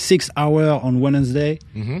training like 6 hours on Wednesday.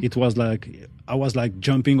 It was like I was like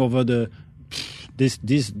jumping over this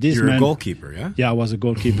You're man. A goalkeeper, yeah? Yeah, I was a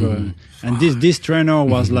goalkeeper, and this trainer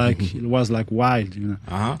was like wild,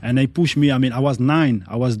 And they pushed me. I mean, I was 9.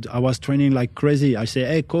 I was training like crazy. I say,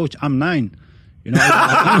 hey, coach, I'm 9. I'm 9.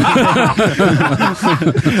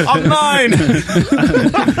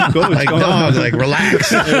 Like dog, like relax.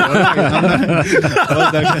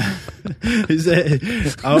 He said,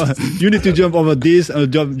 "You need to jump over this,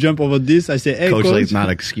 jump over this." I say, "Hey, coach, coach, like not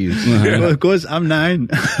an excuse. Coach, I'm 9.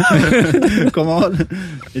 Come on."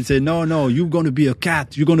 He said, "No, you're gonna be a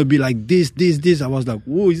cat. You're gonna be like this." I was like,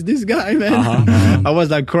 "Who is this guy, man?" I was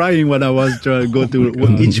like crying when I was trying to go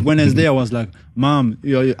to each Wednesday. I was like, "Mom,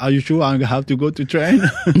 are you sure I have to go to train?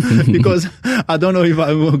 Because I don't know if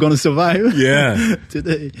I'm gonna survive." Yeah.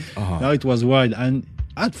 Today. Now it was wild, and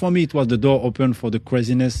for me, it was the door open for the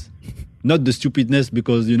craziness. Not the stupidness,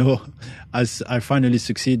 because, as I finally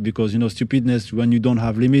succeed, because, stupidness, when you don't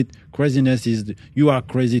have limit, craziness is, you are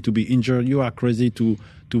crazy to be injured. You are crazy to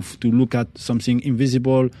look at something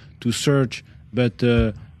invisible, to search. But,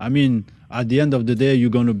 at the end of the day,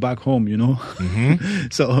 you're going to back home,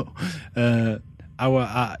 So,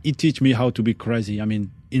 it teach me how to be crazy.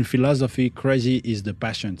 In philosophy, crazy is the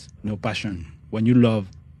passion. When you love,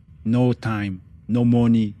 no time, no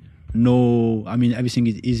money, everything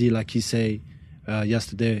is easy. Like he say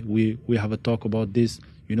yesterday, we have a talk about this.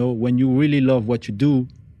 When you really love what you do,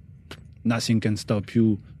 nothing can stop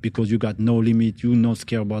you, because you got no limit. You're not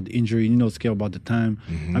scared about the injury. You're not scared about the time.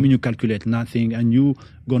 You calculate nothing, and you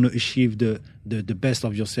gonna achieve the best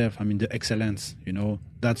of yourself. The excellence.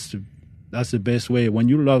 That's the best way. When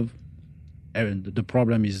you love, the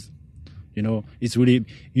problem is, it's really,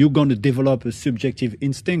 you're gonna develop a subjective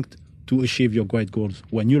instinct to achieve your great goals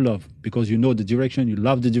when you love, because you know the direction, you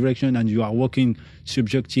love the direction, and you are working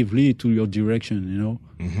subjectively to your direction.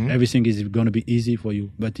 Everything is going to be easy for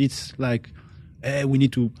you. But it's like, hey, we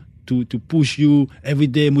need to push you every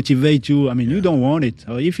day, motivate you. You don't want it.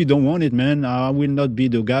 If you don't want it, man, I will not be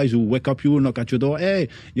the guys who wake up you, knock at your door. Hey,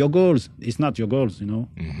 your goals. It's not your goals,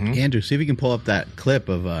 Andrew, see if you can pull up that clip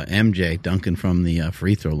of MJ dunking from the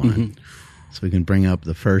free throw line. So we can bring up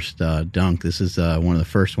the first dunk. This is one of the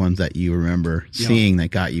first ones that you remember seeing that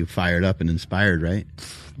got you fired up and inspired, right?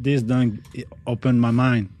 This dunk opened my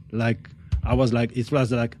mind. Like, I was like, it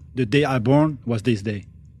was like the day I born was this day.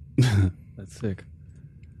 That's sick.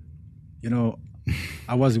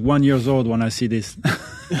 I was 1 year old when I see this.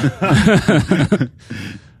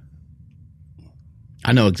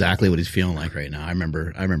 I know exactly what he's feeling like right now. I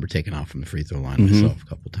remember taking off from the free throw line myself a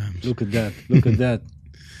couple times. Look at that.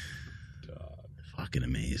 Fucking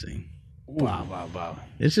amazing. Wow.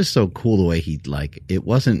 It's just so cool the way it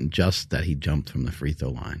wasn't just that he jumped from the free throw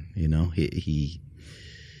line, he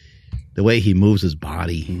the way he moves his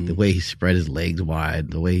body, the way he spread his legs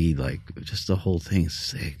wide, the way he just the whole thing is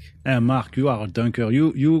sick. And Mark, you are a dunker.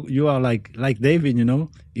 You are like David,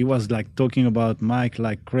 he was like talking about Mike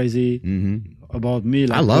like crazy, about me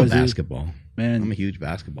like I love crazy. basketball. Man, I'm a huge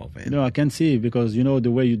basketball fan. I can see, because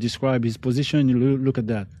the way you describe his position, you look at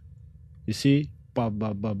that. You see? Ba,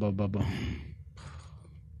 ba, ba, ba, ba, ba.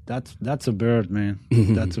 That's a bird, man.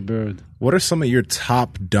 That's a bird. What are some of your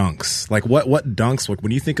top dunks? Like what dunks? Like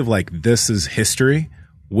when you think of like this is history,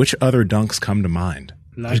 Which other dunks come to mind?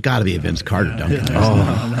 There's got to be a Vince Carter dunk.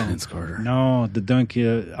 Vince Carter. No, the dunk.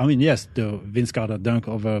 Yes, the Vince Carter dunk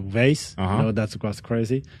over Vase. That was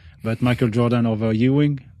crazy. But Michael Jordan over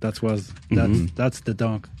Ewing. That's the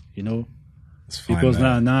dunk. It's fine, because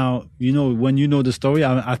now when you know the story.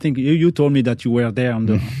 I think you told me that you were there on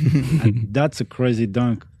the. And that's a crazy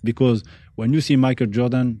dunk because when you see Michael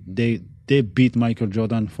Jordan, they beat Michael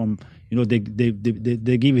Jordan from they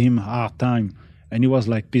give him a hard time, and he was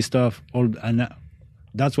like pissed off.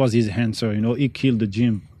 That was his answer. He killed the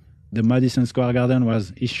gym. The Madison Square Garden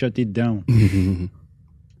he shut it down.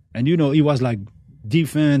 And he was like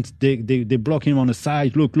defense. They block him on the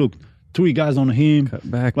side. Look. 3 guys on him.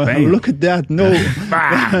 Cut back. Look at that. No.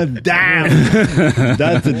 Damn.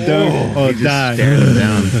 That's a dunk or die.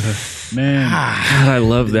 Down. Man. God, I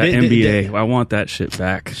love that NBA. I want that shit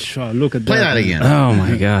back. Sure, look at Play that again. Oh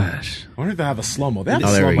my gosh. I wonder if they have a slow-mo. They have a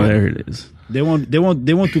there we slow-mo. go. There it is. They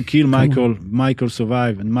want to kill Michael. Michael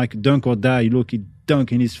survive and Michael dunk or die. Look, he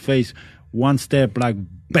dunk in his face. One step, like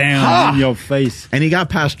bam in your face. And he got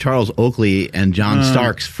past Charles Oakley and John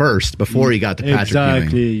Starks first before he got to Patrick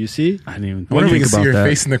Exactly. Ewing. You see? I didn't even I wonder if we think can see about your that.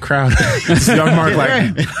 face in the crowd. It's young Mark like,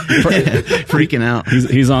 Freaking out.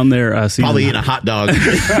 He's on their season. Probably eating a hot dog.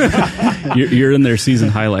 You're in their season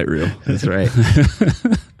highlight reel. That's right.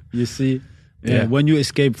 You see? Yeah. When you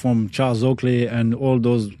escape from Charles Oakley and all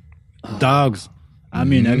those dogs,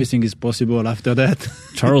 everything is possible after that.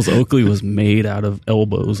 Charles Oakley was made out of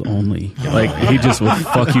elbows only. Like he just would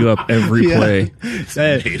fuck you up every play. He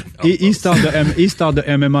started the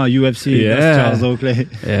MMA UFC. Yeah. That's Charles Oakley.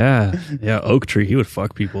 Yeah. Oak Tree, he would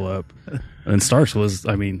fuck people up. And Starks was,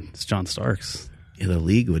 it's John Starks. Yeah, the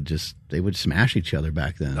league they would smash each other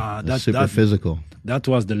back then. It was super that- physical. That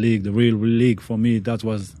was the league, the real league for me. That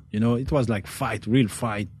was, it was like real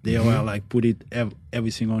fight. They were like put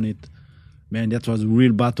everything on it. Man, that was a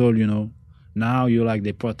real battle, Now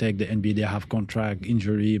they protect the NBA, they have contract,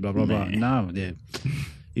 injury, blah, blah, blah. Now,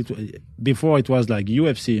 before it was like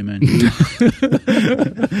UFC, man.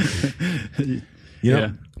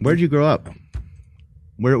 yeah. Where'd you grow up?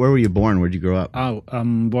 Where were you born? Where'd you grow up?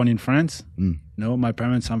 I'm born in France. No, my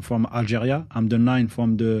parents, I'm from Algeria. I'm the 9th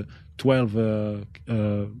from the 12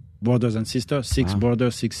 brothers and sisters, 6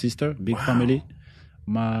 brothers, 6 sisters, big family.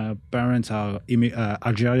 My parents are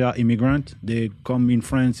Algeria immigrant. They come in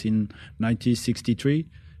France in 1963,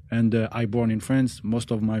 and I born in France. Most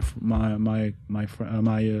of my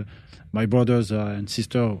brothers and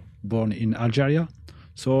sister born in Algeria.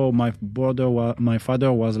 So my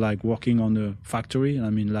father was like working on a factory.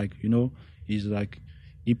 He's like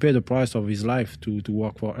he paid the price of his life to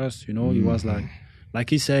work for us. He was like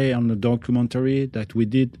he say on the documentary that we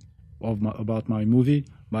did about my movie,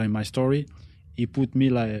 by my story. He put me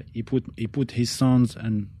he put his sons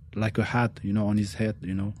and like a hat, on his head,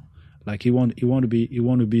 like he want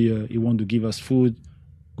to give us food,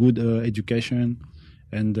 good education,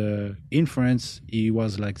 and in France he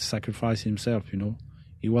was like sacrifice himself,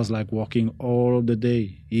 he was like working all the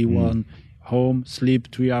day. He went home, sleep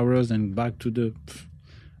 3 hours, and back to the.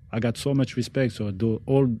 I got so much respect. So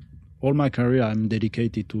all my career I'm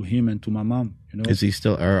dedicated to him and to my mom. Is he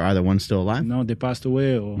still, or are the ones still alive? No, they passed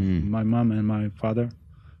away, or my mom and my father.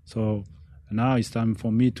 So now it's time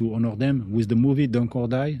for me to honor them with the movie Dunk or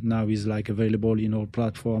Die. Now it's like available in all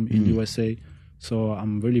platform in USA. So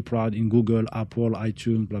I'm really proud in Google, Apple,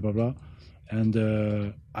 iTunes, blah, blah, blah.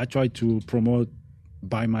 And I try to promote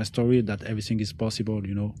by my story that everything is possible,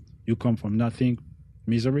 You come from nothing,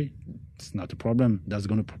 misery, it's not a problem. That's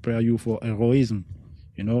going to prepare you for heroism,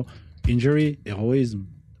 Injury, heroism.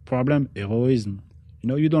 Problem, heroism.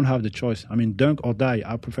 You don't have the choice. Dunk or die.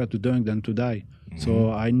 I prefer to dunk than to die.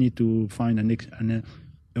 So I need to find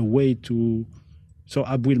a way to. So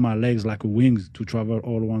I build my legs like wings to travel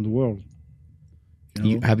all around the world.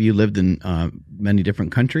 Have you lived in many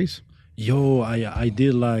different countries? I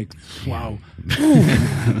did like wow.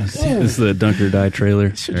 This is the Dunk or Die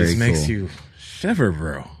trailer. Shit Very just makes cool. you shiver,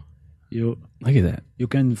 bro. Look at that. You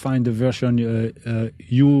can find the version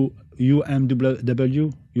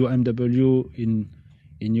UMW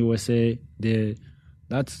in USA.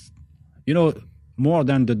 That's more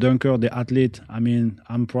than the dunker, the athlete.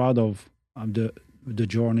 I'm proud of the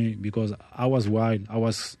journey because I was wild. I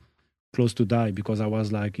was close to die because I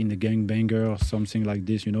was like in a gangbanger or something like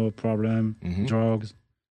this. Problem, drugs,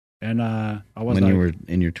 and I was when like, you were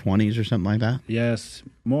in your 20s or something like that? yes,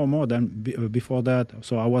 more than before that.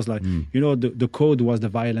 So I was like, the code was the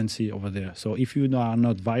violence over there. So if you are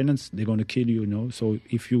not violent, they're going to kill you, So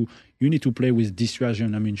if you need to play with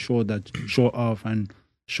dissuasion, show off and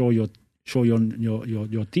show your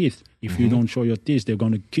teeth. If you don't show your teeth, they're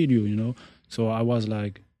going to kill you, So I was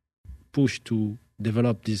like pushed to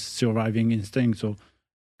develop this surviving instinct. So,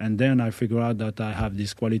 and then I figured out that I have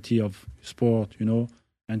this quality of sport, you know.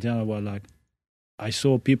 And then I was like, I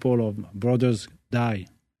saw people of brothers die.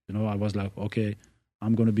 You know, I was like, okay,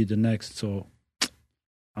 I'm gonna be the next. So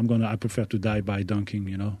I prefer to die by dunking,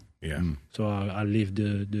 you know. Yeah. So I leave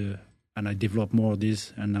and I develop more of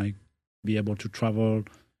this, and I be able to travel,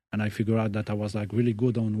 and I figure out that I was like really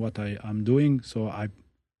good on what I'm doing. So I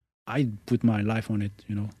put my life on it,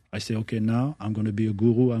 you know. I say, okay, now I'm going to be a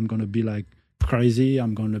guru. I'm going to be like crazy.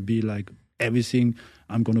 I'm going to be like everything.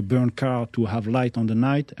 I'm going to burn car to have light on the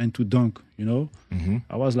night and to dunk, you know. Mm-hmm.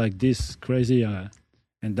 I was like this crazy.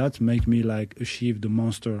 And that made me like achieve the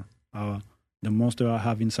monster I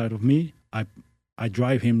have inside of me. I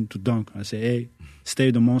drive him to dunk. I say, hey,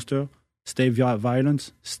 stay the monster, stay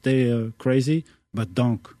violent, stay crazy, but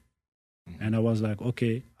dunk. And I was like,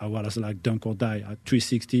 okay, I was like dunk or die at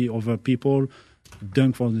 360 over people,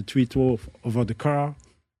 dunk from the 3-throw over the car.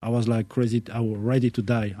 I was like crazy. I was ready to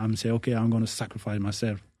die. I'm saying, okay, I'm going to sacrifice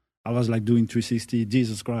myself. I was like doing 360,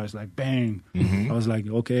 Jesus Christ, like bang. Mm-hmm. I was like,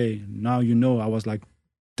 okay, now you know. I was like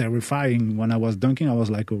terrifying when I was dunking. I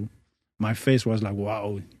was like, oh, my face was like,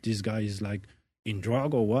 wow, this guy is like in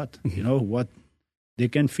drug or what? You know, what? They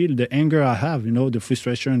can feel the anger I have, you know, the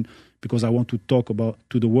frustration, because I want to talk about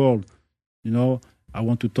to the world. You know, I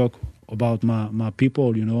want to talk about my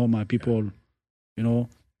people, you know, you know,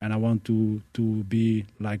 and I want to be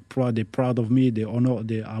like proud. They're proud of me.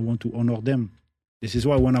 I want to honor them. This is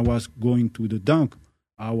why when I was going to the dunk,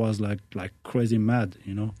 I was like crazy mad,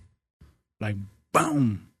 you know, like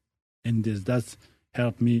boom. And that's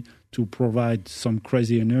helped me to provide some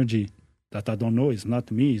crazy energy that I don't know. It's not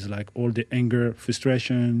me. It's like all the anger,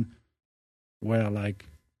 frustration, where like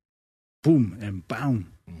boom and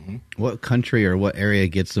bam. Mm-hmm. What country or what area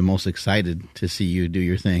gets the most excited to see you do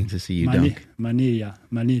your thing, to see you dunk? Manila,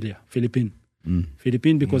 Philippines.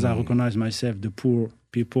 Philippines, because I recognize myself, the poor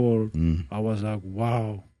people. I was like,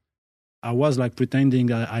 wow. I was like pretending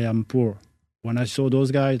that I am poor. When I saw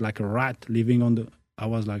those guys, like a rat living I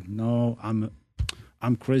was like, no,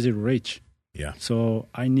 I'm crazy rich. Yeah. So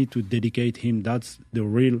I need to dedicate him. That's the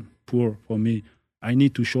real poor for me. I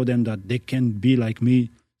need to show them that they can be like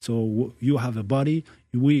me. So you have a body.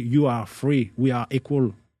 You are free. We are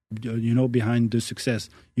equal, you know, behind the success.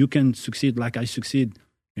 You can succeed like I succeed.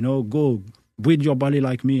 You know, go build your body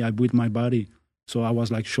like me. I build my body. So I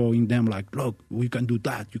was like showing them like, look, we can do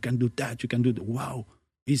that. You can do that. You can do that. Wow,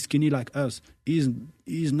 he's skinny like us. He's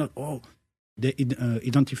not. Oh, the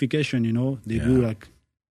identification, you know, they do like,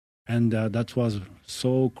 and that was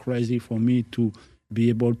so crazy for me to be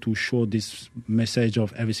able to show this message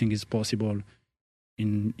of everything is possible.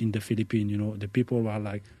 In the Philippines, you know, the people are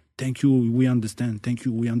like, thank you, we understand. Thank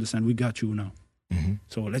you, we understand. We got you now. Mm-hmm.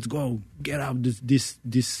 So let's go. Get out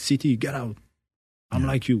this city. Get out. I'm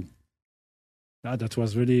like you. That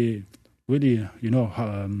was really, really, you know,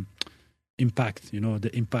 impact. You know,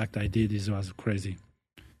 the impact I did was crazy.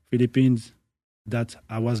 Philippines, that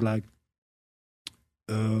I was like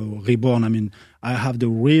reborn. I mean, I have the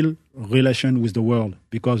real relation with the world,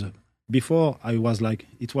 because before I was like,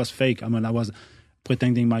 it was fake. I mean, I was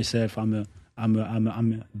pretending myself I'm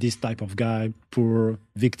this type of guy, poor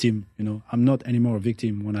victim, you know. I'm not anymore a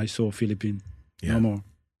victim when I saw Philippines. No more.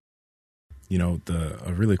 You know,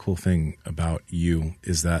 a really cool thing about you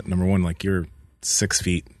is that, number one, like, you're 6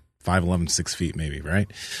 feet, 5'11", 6 feet maybe,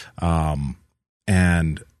 right?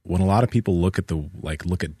 And when a lot of people look at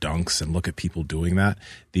dunks and look at people doing that,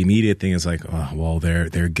 the immediate thing is like, oh, well,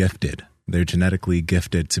 they're gifted. They're genetically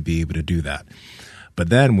gifted to be able to do that. But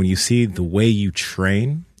then when you see the way you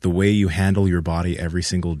train, the way you handle your body every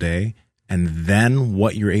single day, and then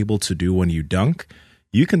what you're able to do when you dunk,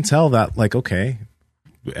 you can tell that, like, okay,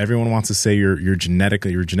 everyone wants to say you're a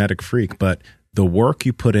genetic freak, but the work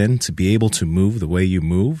you put in to be able to move the way you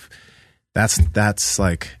move, that's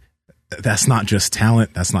not just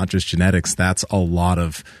talent, that's not just genetics, that's a lot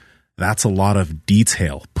of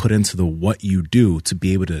detail put into what you do to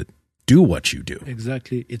be able to do what you do.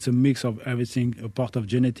 Exactly. It's a mix of everything, a part of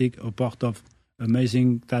genetic, a part of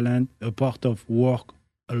amazing talent, a part of work,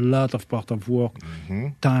 a lot of part of work,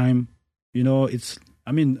 time. You know,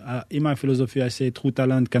 in my philosophy, I say true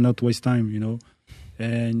talent cannot waste time, you know.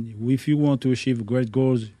 And if you want to achieve great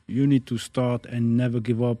goals, you need to start and never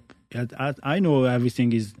give up. I know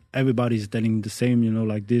everybody's telling the same, you know,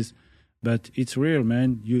 like this, but it's real,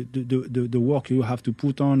 man. The work you have to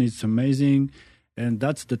put on is amazing. And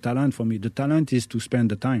that's the talent for me. The talent is to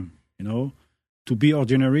spend the time, you know. To be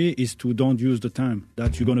ordinary is to don't use the time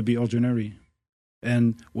that you're going to be ordinary.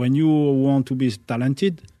 And when you want to be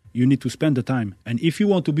talented, you need to spend the time. And if you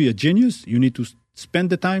want to be a genius, you need to spend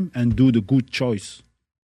the time and do the good choice.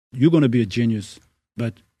 You're going to be a genius,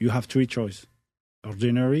 but you have 3 choices: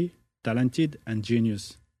 ordinary, talented, and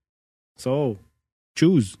genius. So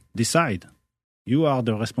choose, decide. You are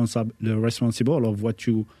the responsible of what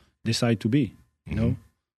you decide to be, you know?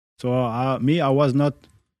 So I was not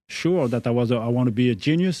sure that I want to be a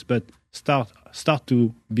genius, but start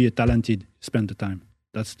to be a talented, spend the time.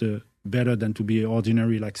 That's the better than to be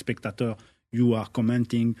ordinary, like spectator. You are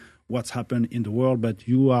commenting what's happened in the world, but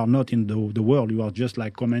you are not in the world. You are just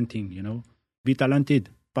like commenting, you know. Be talented,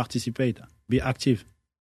 participate, be active.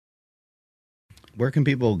 Where can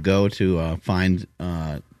people go to find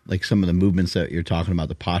like some of the movements that you're talking about,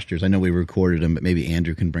 the postures? I know we recorded them, but maybe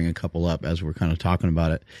Andrew can bring a couple up as we're kind of talking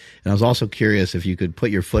about it. And I was also curious if you could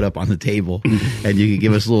put your foot up on the table and you could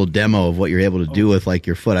give us a little demo of what you're able to do with like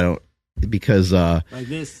your foot. Because like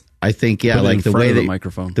this. I think, yeah, Put it like in the front way of that the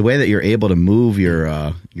microphone. the way that you're able to move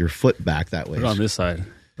your foot back that way. Put it on this side.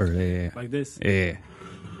 Yeah. Like this. Yeah.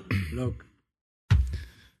 Look.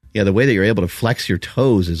 Yeah, the way that you're able to flex your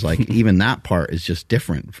toes is like even that part is just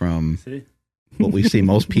different from See? what we see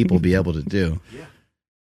most people be able to do.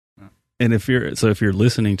 Yeah. And if you're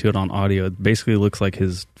listening to it on audio, it basically looks like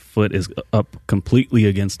his foot is up completely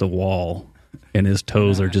against a wall, and his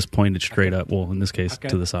toes are just pointed straight up. Well, in this case,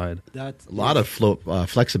 to the side. A lot of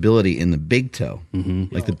flexibility in the big toe.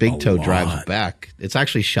 Mm-hmm. Like the big toe drives back. It's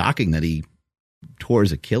actually shocking that he tore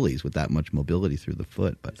his Achilles with that much mobility through the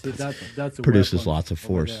foot, but See, that's a produces weapon lots of over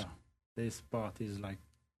force. there. This part is like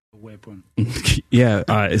a weapon. Yeah,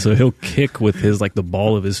 so he'll kick with the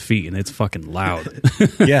ball of his feet, and it's fucking loud.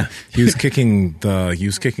 Yeah, he was kicking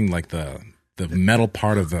like the metal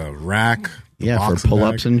part of the rack. Yeah, for boxing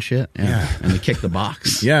pull-ups bag. and shit. Yeah. And to kick the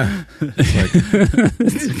box. Yeah,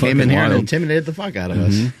 Came in here and wild. intimidated the fuck out of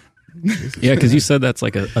us. Yeah, because you said that's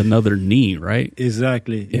like another knee, right?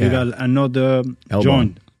 Exactly. Yeah. You got another Elbow.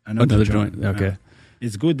 joint. Another joint. Okay.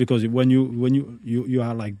 It's good because when you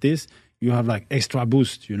are like this, you have like extra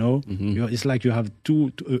boost, you know. It's like you have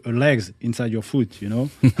two legs inside your foot, you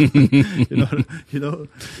know. You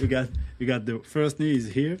got the first knee is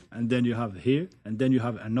here, and then you have here, and then you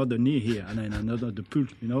have another knee here, and then another the pull,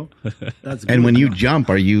 you know. That's good. And when you jump,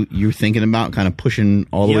 are you thinking about kind of pushing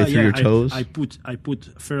all the way through your toes? I put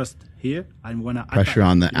first here, and when I Pressure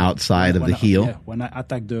on the outside of the heel? When I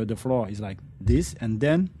attack the floor, it's like this, and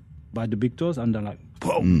then by the big toes, and then like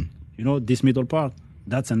boom, you know, this middle part.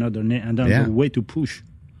 That's another knee, and then the way to push.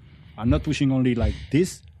 I'm not pushing only like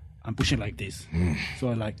this. I'm pushing like this. So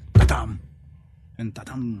I like ta-tam, and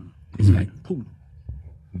ta-tam. It's like boom.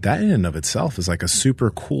 that in and of itself is like a super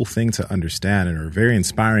cool thing to understand and a very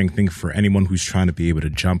inspiring thing for anyone who's trying to be able to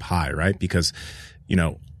jump high, right? Because, you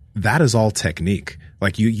know, that is all technique.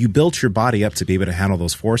 Like you built your body up to be able to handle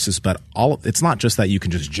those forces, but it's not just that you can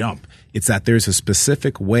just jump. It's that there's a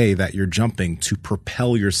specific way that you're jumping to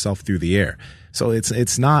propel yourself through the air. So it's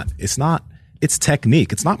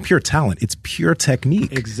technique. It's not pure talent. It's pure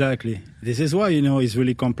technique. Exactly. This is why, it's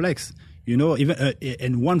really complex. Even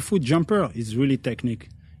and 1 foot jumper is really technique.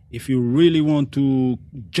 If you really want to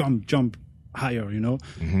jump higher,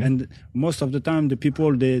 Mm-hmm. and most of the time the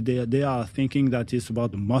people, they are thinking that it's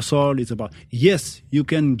about the muscle. It's about, yes, you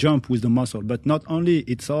can jump with the muscle, but not only,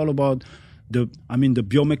 it's all about the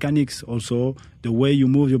biomechanics also, the way you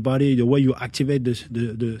move your body, the way you activate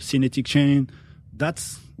the kinetic chain.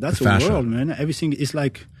 That's a world, man. Everything is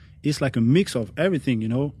like, it's like a mix of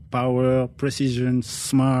everything, power, precision,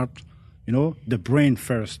 smart, the brain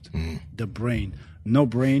first. The brain. No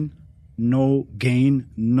brain, no gain,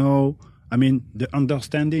 the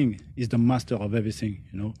understanding is the master of everything,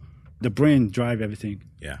 The brain drive everything.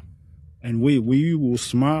 Yeah. And we were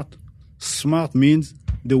smart. Smart means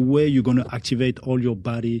the way you're going to activate all your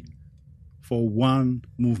body for one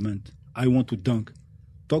movement. I want to dunk.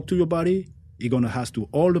 Talk to your body. You're going to ask to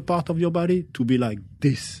all the part of your body to be like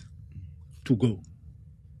this, to go.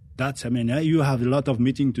 You have a lot of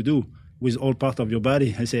meeting to do with all part of your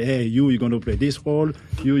body. I say, hey, you're going to play this role.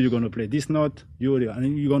 You're going to play this note. You're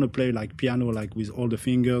going to play like piano, like with all the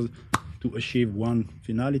fingers to achieve one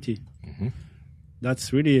finality. Mm-hmm.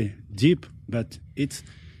 That's really deep, but it's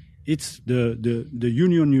the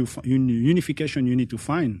unification you need to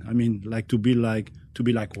find. To be like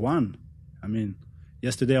one.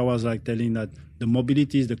 Yesterday I was like telling that the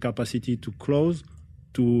mobility is the capacity to close,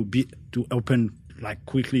 to open like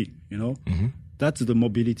quickly. Mm-hmm. That's the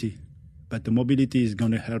mobility. But the mobility is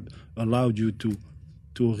going to allow you to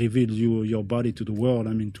reveal your body to the world.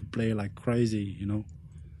 To play like crazy,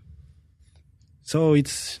 So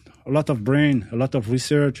it's a lot of brain, a lot of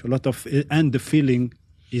research, and the feeling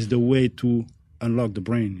is the way to unlock the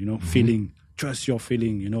brain, feeling, trust your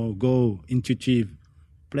feeling, go intuitive,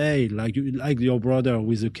 play like your brother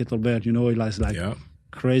with a kettlebell, it's like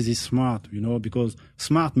crazy smart, because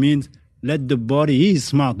smart means let the body is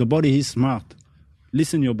smart. The body is smart.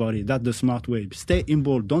 Listen your body. That's the smart way. Stay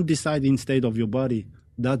involved. Don't decide instead of your body.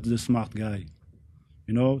 That's the smart guy.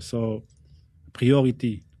 So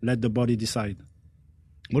priority. Let the body decide.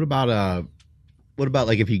 What about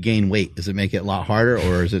like if you gain weight? Does it make it a lot harder,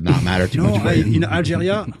 or does it not matter too much? In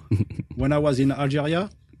Algeria, when I was in Algeria,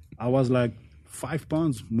 I was like 5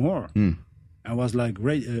 pounds more. I was like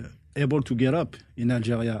able to get up in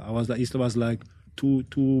Algeria. It was like 2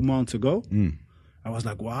 months ago. I was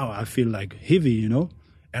like, wow, I feel like heavy, and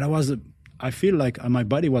I feel like my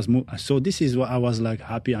body was so this is what I was like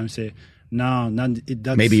happy. I'm saying, no,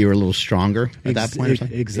 that's maybe you were a little stronger at that point or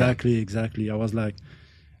something? Exactly. I was like,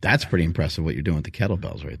 that's pretty impressive what you're doing with the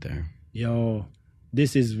kettlebells right there. Yo,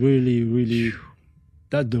 this is really, really,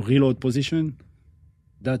 that's the reload position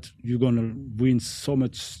that you're going to win so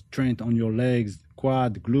much strength on your legs,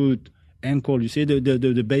 quad, glute, ankle. You see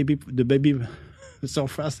the baby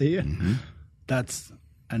surface here? That's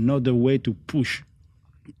another way to push.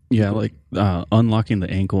 Yeah, like unlocking the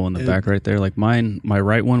ankle in the back right there. Like my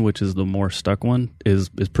right one, which is the more stuck one, is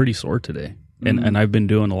pretty sore today. And I've been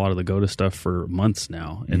doing a lot of the GOTA stuff for months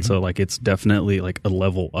now. And so like it's definitely like a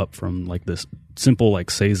level up from like this simple like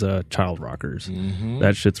Seiza child rockers.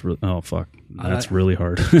 That shit's oh fuck. That's really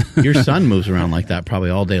hard. Your son moves around like that probably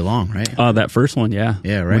all day long, right? That first one, yeah.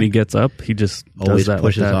 Yeah, right. When he gets up, he just always does that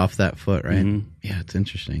pushes like that. off that foot, right? Yeah, it's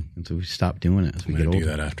interesting. And so we stop doing it as we get older. Do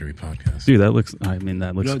that after we podcast. Dude, that looks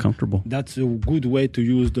comfortable. That's a good way to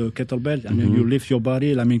use the kettlebell. I mean, you lift your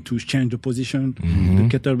body, to change the position. The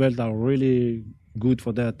kettlebells are really good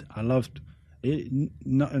for that. I loved it.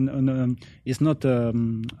 It's not,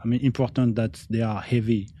 important that they are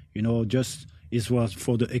heavy, just it was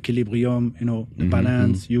for the equilibrium, the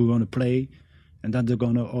balance you're going to play. And that's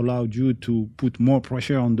going to allow you to put more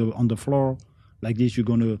pressure on the floor. Like this, you're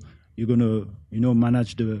gonna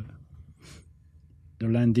manage the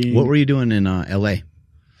landing. What were you doing in LA?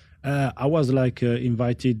 I was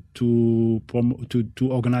invited to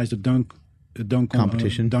organize the dunk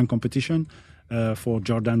competition. Dunk competition for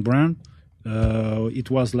Jordan brand. It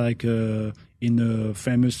was in a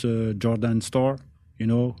famous Jordan store,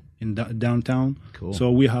 in downtown. Cool. So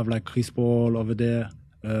we have Chris Paul over there.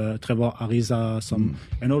 Trevor Ariza,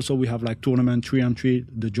 and also we have tournament 3-on-3,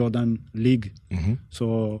 the Jordan League.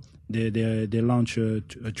 So they launch a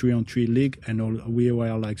 3-on-3 league, and we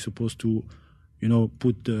were supposed to,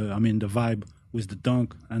 put the vibe with the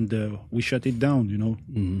dunk, and we shut it down,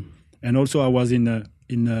 And also I was in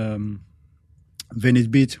Venice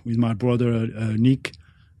Beach with my brother Nick.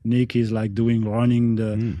 Nick is running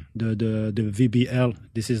the VBL.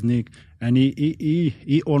 This is Nick, and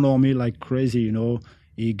he honor me like crazy,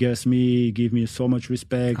 He give me so much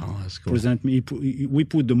respect. Oh, that's cool. Present me. We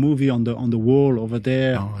put the movie on the wall over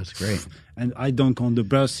there. Oh, that's great. And I dunk on the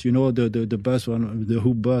bus, the bus one, the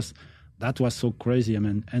hoop bus. That was so crazy,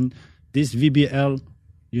 man. And this VBL,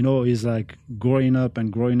 is growing up,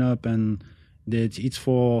 and that it's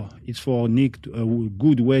for Nick a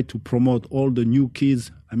good way to promote all the new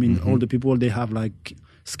kids. All the people, they have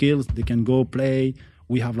skills, they can go play.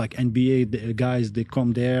 We have NBA guys, they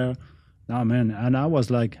come there. Oh man, and I was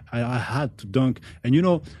I had to dunk, and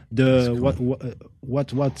cool.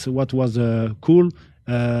 what was cool?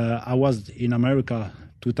 I was in America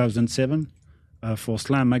 2007 for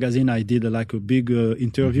Slam magazine. I did a big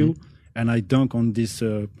interview, and I dunk on this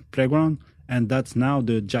playground, and that's now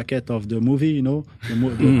the jacket of the movie.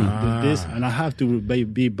 This, and I have to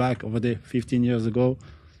be back over there 15 years ago.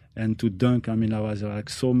 And to dunk, I was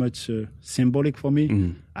so much symbolic for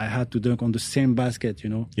me. I had to dunk on the same basket,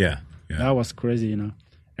 Yeah. That was crazy,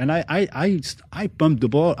 And I pumped the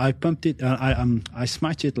ball. I pumped it. I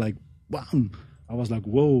smashed it bam. I was like,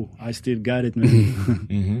 whoa! I still got it,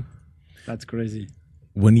 man. That's crazy.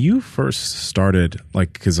 When you first started,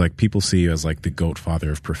 because people see you as the GOAT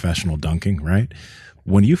father of professional dunking, right?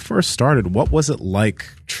 When you first started, what was it like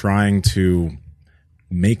trying to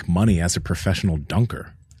make money as a professional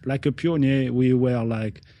dunker? Like a pioneer, we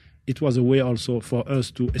were it was a way also for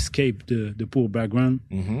us to escape the poor background,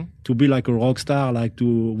 to be like a rock star,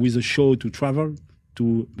 with a show to travel,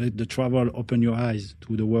 to let the travel open your eyes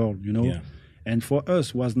to the world, Yeah. And for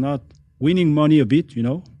us was not winning money a bit,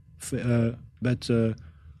 but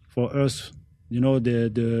for us,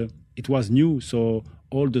 it was new, so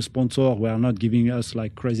all the sponsors were not giving us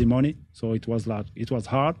crazy money, so it was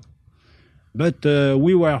hard, but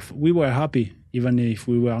we were happy. even if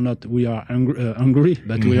we are hungry,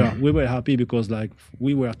 but we were happy because like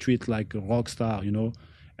we were treated like a rock star, you know.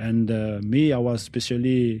 And me, I was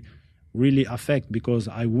especially really affected because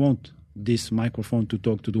I want this microphone to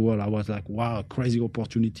talk to the world. I was like, wow, crazy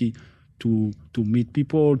opportunity to meet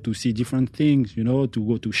people, to see different things, you know, to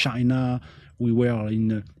go to China. We were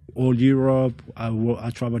in all Europe.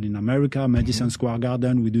 I traveled in America, Madison Square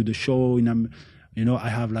Garden. We do the show in, you know, I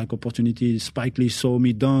have like opportunity. Spike Lee saw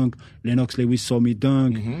me dunk. Lennox Lewis saw me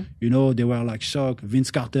dunk. You know, they were like shocked.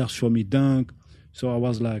 Vince Carter saw me dunk. So I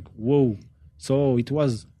was like, whoa. So it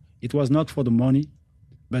was not for the money,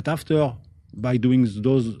 but after by doing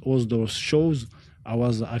those shows,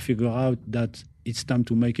 I figured out that it's time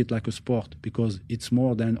to make it like a sport because it's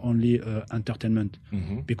more than only entertainment.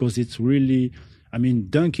 Because it's really, I mean,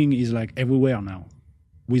 dunking is like everywhere now.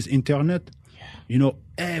 With internet, you know,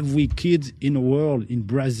 every kid in the world, in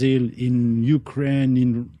Brazil, in Ukraine,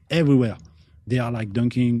 in everywhere, they are like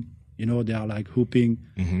dunking, you know, they are like hooping.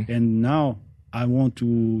 And now I want to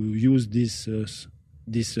use this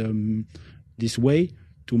way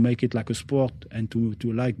to make it like a sport and to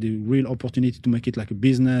like the real opportunity to make it like a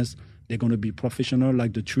business. They're going to be professional,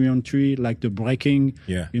 like the 3-on-3, like the breaking,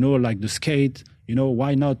 you know, like the skate, you know,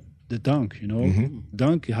 why not the dunk, you know?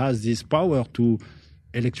 Dunk has this power to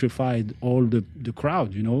electrify all the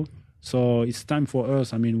crowd, you know? So it's time for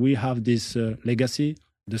us. I mean, we have this legacy,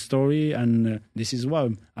 the story, and this is why,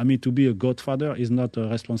 I mean, to be a godfather is not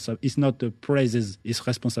it's not the praises, it's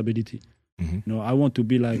responsibility. You know, I want to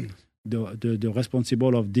be like the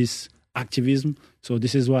responsible of this activism. So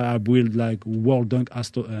this is why I build like World Dunk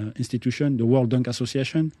Institution, the World Dunk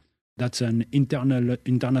Association. That's an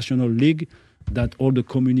international league that all the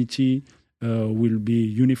community will be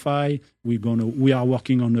unified. We are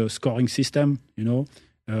working on a scoring system, you know,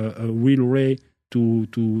 a real way to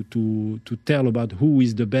tell about who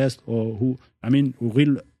is the best or who. I mean,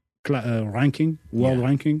 real ranking, world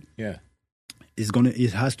ranking. Yeah,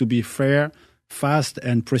 it has to be fair, fast,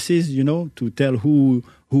 and precise. You know, to tell who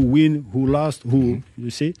win, who lost, who you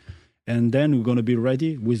see, and then we're gonna be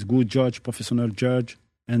ready with good judge, professional judge.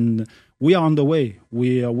 And we are on the way.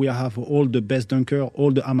 We have all the best dunker,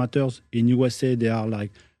 all the amateurs in USA. They are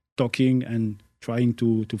like talking and trying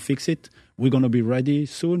to fix it. We're gonna be ready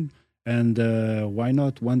soon, and why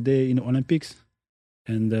not one day in Olympics?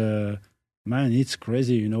 And man, it's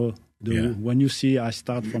crazy, you know. When you see I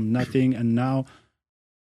start from nothing, and now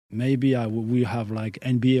maybe we have like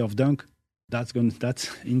NBA of dunk. That's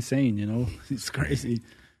insane, you know. It's crazy.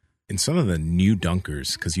 In some of the new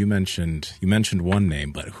dunkers, because you mentioned one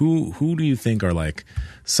name, but who do you think are like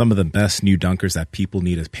some of the best new dunkers that people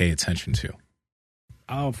need to pay attention to?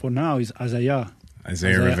 For now is Isaiah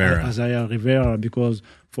Rivera, because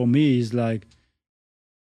for me it's like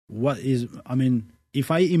if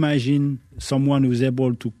I imagine someone who's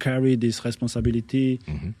able to carry this responsibility,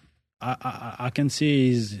 I can see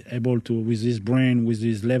he's able to, with his brain, with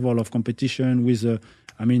his level of competition, with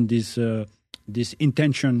this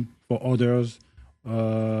intention for others,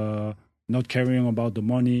 not caring about the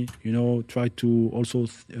money, you know, try to also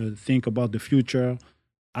think about the future.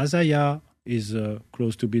 Isaiah is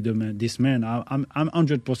close to be this man. I'm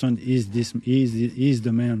 100% is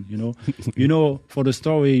the man, you know. You know, for the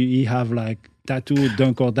story, he have like tattoo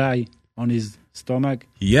dunk or die on his stomach.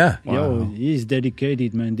 Yeah. Yo, he's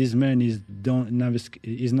dedicated, man. This man is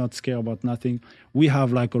not scared about nothing. We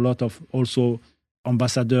have like a lot of also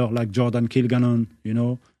ambassador like Jordan Kilgannon, you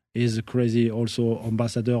know, is a crazy also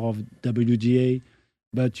ambassador of WGA.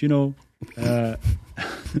 But, you know,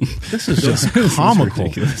 this is just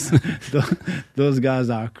comical. Those guys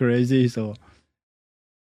are crazy. So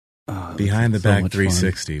behind the back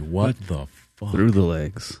 360. Fun. What the fuck? Through the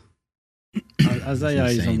legs. Isaiah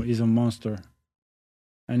is a monster.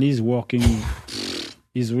 And he's working.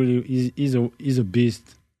 He's a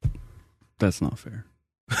beast. That's not fair.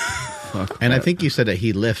 And I think you said that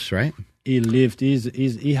he lifts, right? He lifts.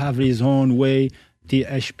 He have his own way,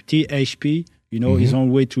 THP, you know, his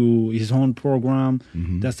own way to his own program.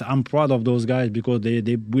 I'm proud of those guys because they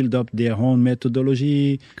build up their own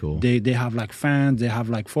methodology. Cool. They have like fans, they have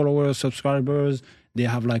like followers, subscribers. They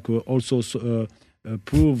have like also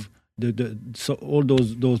prove so all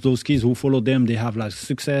those kids who follow them, they have like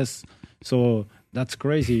success. So that's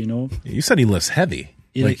crazy, you know. You said he lifts heavy.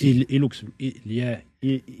 He looks,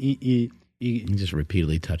 He's just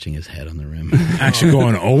repeatedly touching his head on the rim. Actually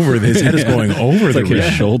going over, his head is going over it's the like rim.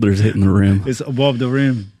 His shoulders hitting the rim. It's above the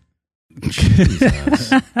rim.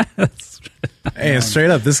 Jesus. Hey, and straight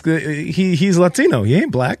up, he's Latino. He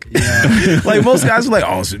ain't black. Yeah. Like most guys are like,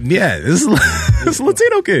 oh yeah, this is a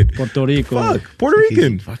Latino kid. Puerto Rico. Fuck, Puerto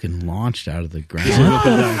Rican. He's fucking launched out of the ground. Look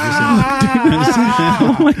at that.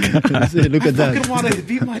 Oh my god! Look at I that. want to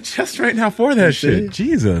beat my chest right now for that shit.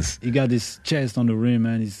 Jesus. He got his chest on the rim,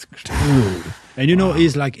 man. And you know,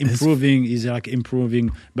 he's like improving. He's like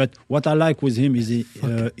improving. But what I like with him is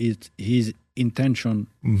his intention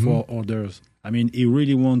for others. I mean, he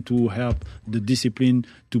really want to help the discipline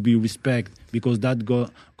to be respect, because that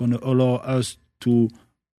gonna allow us to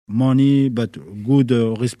money, but good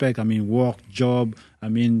respect. I mean, work, job. I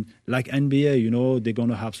mean, like NBA, you know, they're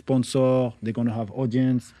gonna have sponsor, they're gonna have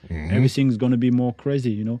audience. Everything's gonna be more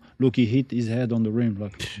crazy, you know. Look, he hit his head on the rim,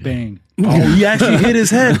 like bang. Oh, he actually hit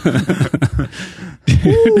his head.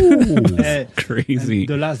 Crazy.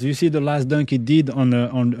 You see the last dunk he did on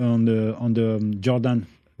the Jordan.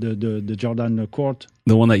 The Jordan court.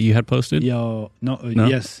 The one that you had posted? Yeah, no?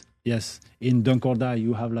 Yes. In Dunk or Die,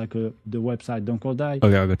 you have like the website Dunk or Die.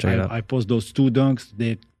 Okay, I'll go check it out. I post those 2 dunks.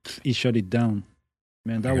 He shut it down.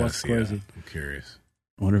 Man, that was crazy. That. I'm curious.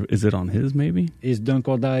 I wonder, is it on his maybe? Is Dunk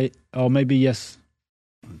or Die, or maybe yes.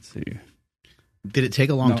 Let's see. Did it take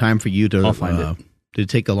a long time for you to? I'll find it. Did it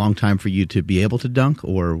take a long time for you to be able to dunk,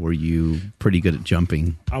 or were you pretty good at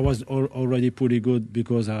jumping? I was already pretty good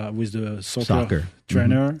because I was the soccer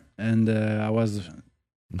trainer, and I was.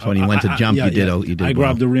 So when you went to jump, you did. I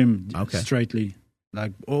grabbed the rim Okay. straightly,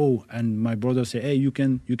 like and my brother said, "Hey, you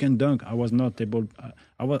can dunk." I was not able.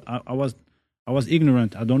 I was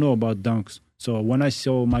ignorant. I don't know about dunks. So when I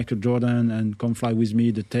saw Michael Jordan and Come Fly With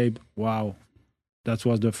Me, the tape, wow, that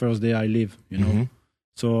was the first day I live. You know,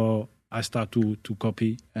 so. I start to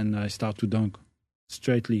copy and I start to dunk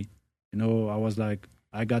straightly. You know, I was like,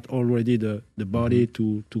 I got already the body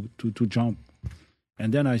to jump.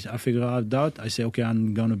 And then I figure out that. I say, okay,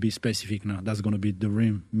 I'm going to be specific now. That's going to be the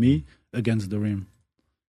rim, me against the rim.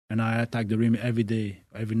 And I attack the rim every day,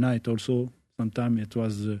 every night also. Sometimes it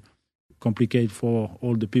was complicated for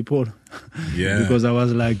all the people. Yeah. Because I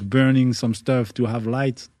was like burning some stuff to have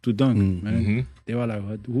light to dunk, man. They were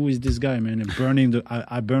like, who is this guy, man? And burning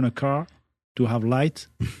I burn a car to have light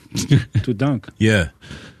to dunk. Yeah.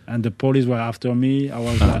 And the police were after me. I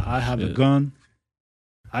was like, I have a gun.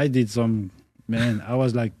 I did some, man. I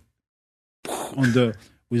was like on the,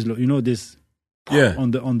 with, you know, this,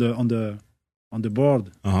 on the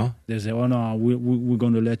board. They say, oh no, we're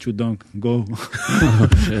going to let you dunk. Go. Oh,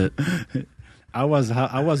 shit. I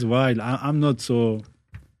was wild. I'm not so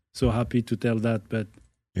happy to tell that, but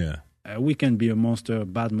yeah. We can be a monster,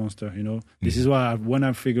 bad monster, you know. This is why when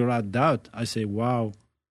I figure out that, I say, wow,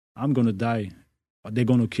 I'm going to die. They're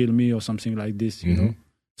going to kill me or something like this, you know.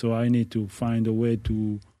 So I need to find a way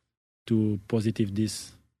to positive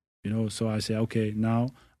this, you know. So I say, okay, now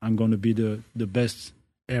I'm going to be the best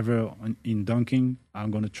ever in dunking. I'm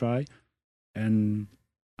going to try, and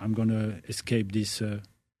I'm going to escape this, you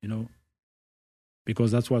know, because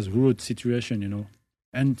that was rude situation, you know.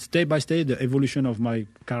 And step by step, the evolution of my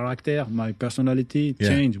character, my personality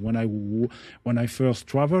changed. When I first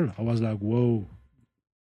traveled, I was like, whoa,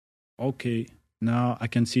 okay, now I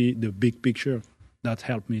can see the big picture. That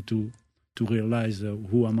helped me to realize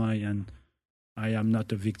who am I, and I am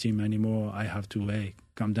not a victim anymore. I have to, hey,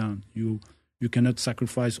 calm down. You cannot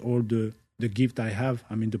sacrifice all the gift I have.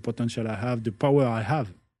 I mean, the potential I have, the power I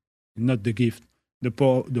have, not the gift. The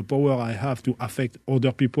power I have to affect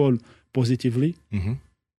other people positively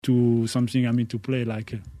to something, I mean, to play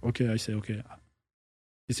like, okay, I say, okay,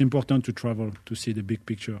 it's important to travel to see the big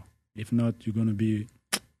picture. If not, you're going to be,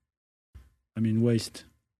 I mean, waste.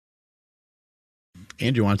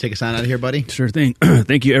 Andrew, want to take us on out of here, buddy? Sure thing.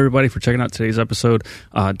 Thank you, everybody, for checking out today's episode.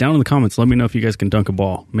 Down in the comments, let me know if you guys can dunk a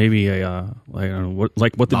ball. Maybe what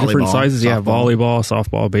the different sizes. Softball. Volleyball,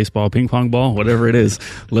 softball, baseball, ping pong ball, whatever it is.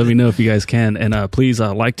 Let me know if you guys can. And please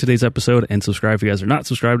like today's episode and subscribe if you guys are not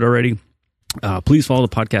subscribed already. Please follow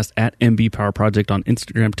the podcast at MB Power Project on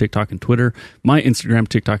Instagram, TikTok, and Twitter. My Instagram,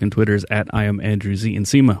 TikTok, and Twitter is at I am Andrew Z. And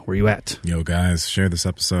Seema, where you at? Yo, guys, share this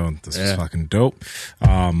episode. This was fucking dope.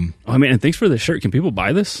 I mean, and thanks for the shirt. Can people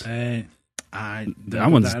buy this? That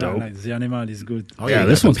one's dope. Like, the animal is good. Oh yeah,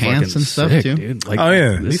 this one's pants fucking and stuff sick, too. Dude. Like, Oh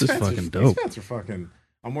yeah, this these is fucking dope. These pants are fucking.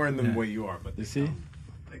 I'm wearing them the way you are, but You see?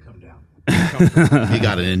 they come down. You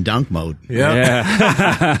got it in dunk mode.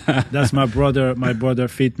 Yeah. That's my brother. My brother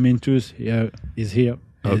Fit Mintus. Yeah, is here.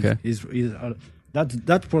 Okay. He's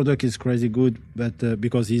that product is crazy good, but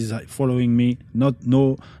because he's following me, not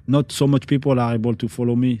so much people are able to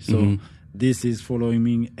follow me. So this is following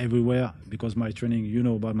me everywhere because my training, you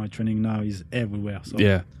know about my training now, is everywhere. So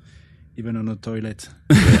Yeah. even on the toilet.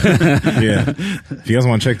 Yeah. If you guys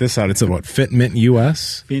want to check this out, it's about Fitmint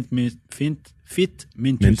US. Fitmintus.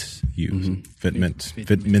 Fitmintus.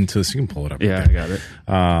 You can pull it up. Yeah, right I got it.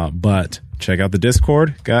 But check out the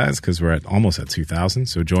Discord, guys, because we're almost at 2,000.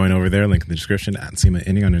 So join over there. Link in the description. At Nsima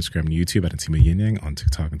Inyang on Instagram and YouTube. At Nsima Inyang on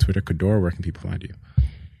TikTok and Twitter. Kadour, where can people find you?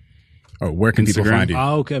 Or where can people Instagram. find you?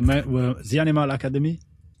 Okay. The Animal Academy,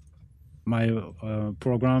 my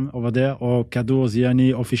program over there, or Kadour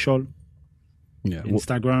Ziani official, Yeah,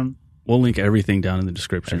 Instagram. we'll link everything down in the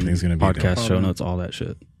description. Everything's gonna be podcast, there. show notes, all that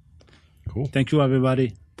shit. Cool. Thank you,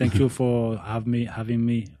 everybody. Thank you for having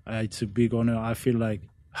me. It's a big honor. I feel like.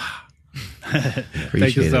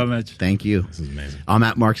 Thank you so much. Thank you. This is amazing. I'm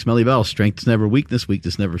at Mark Smelly Bell. Strength is never weakness.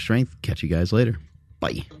 Weakness never strength. Catch you guys later.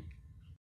 Bye.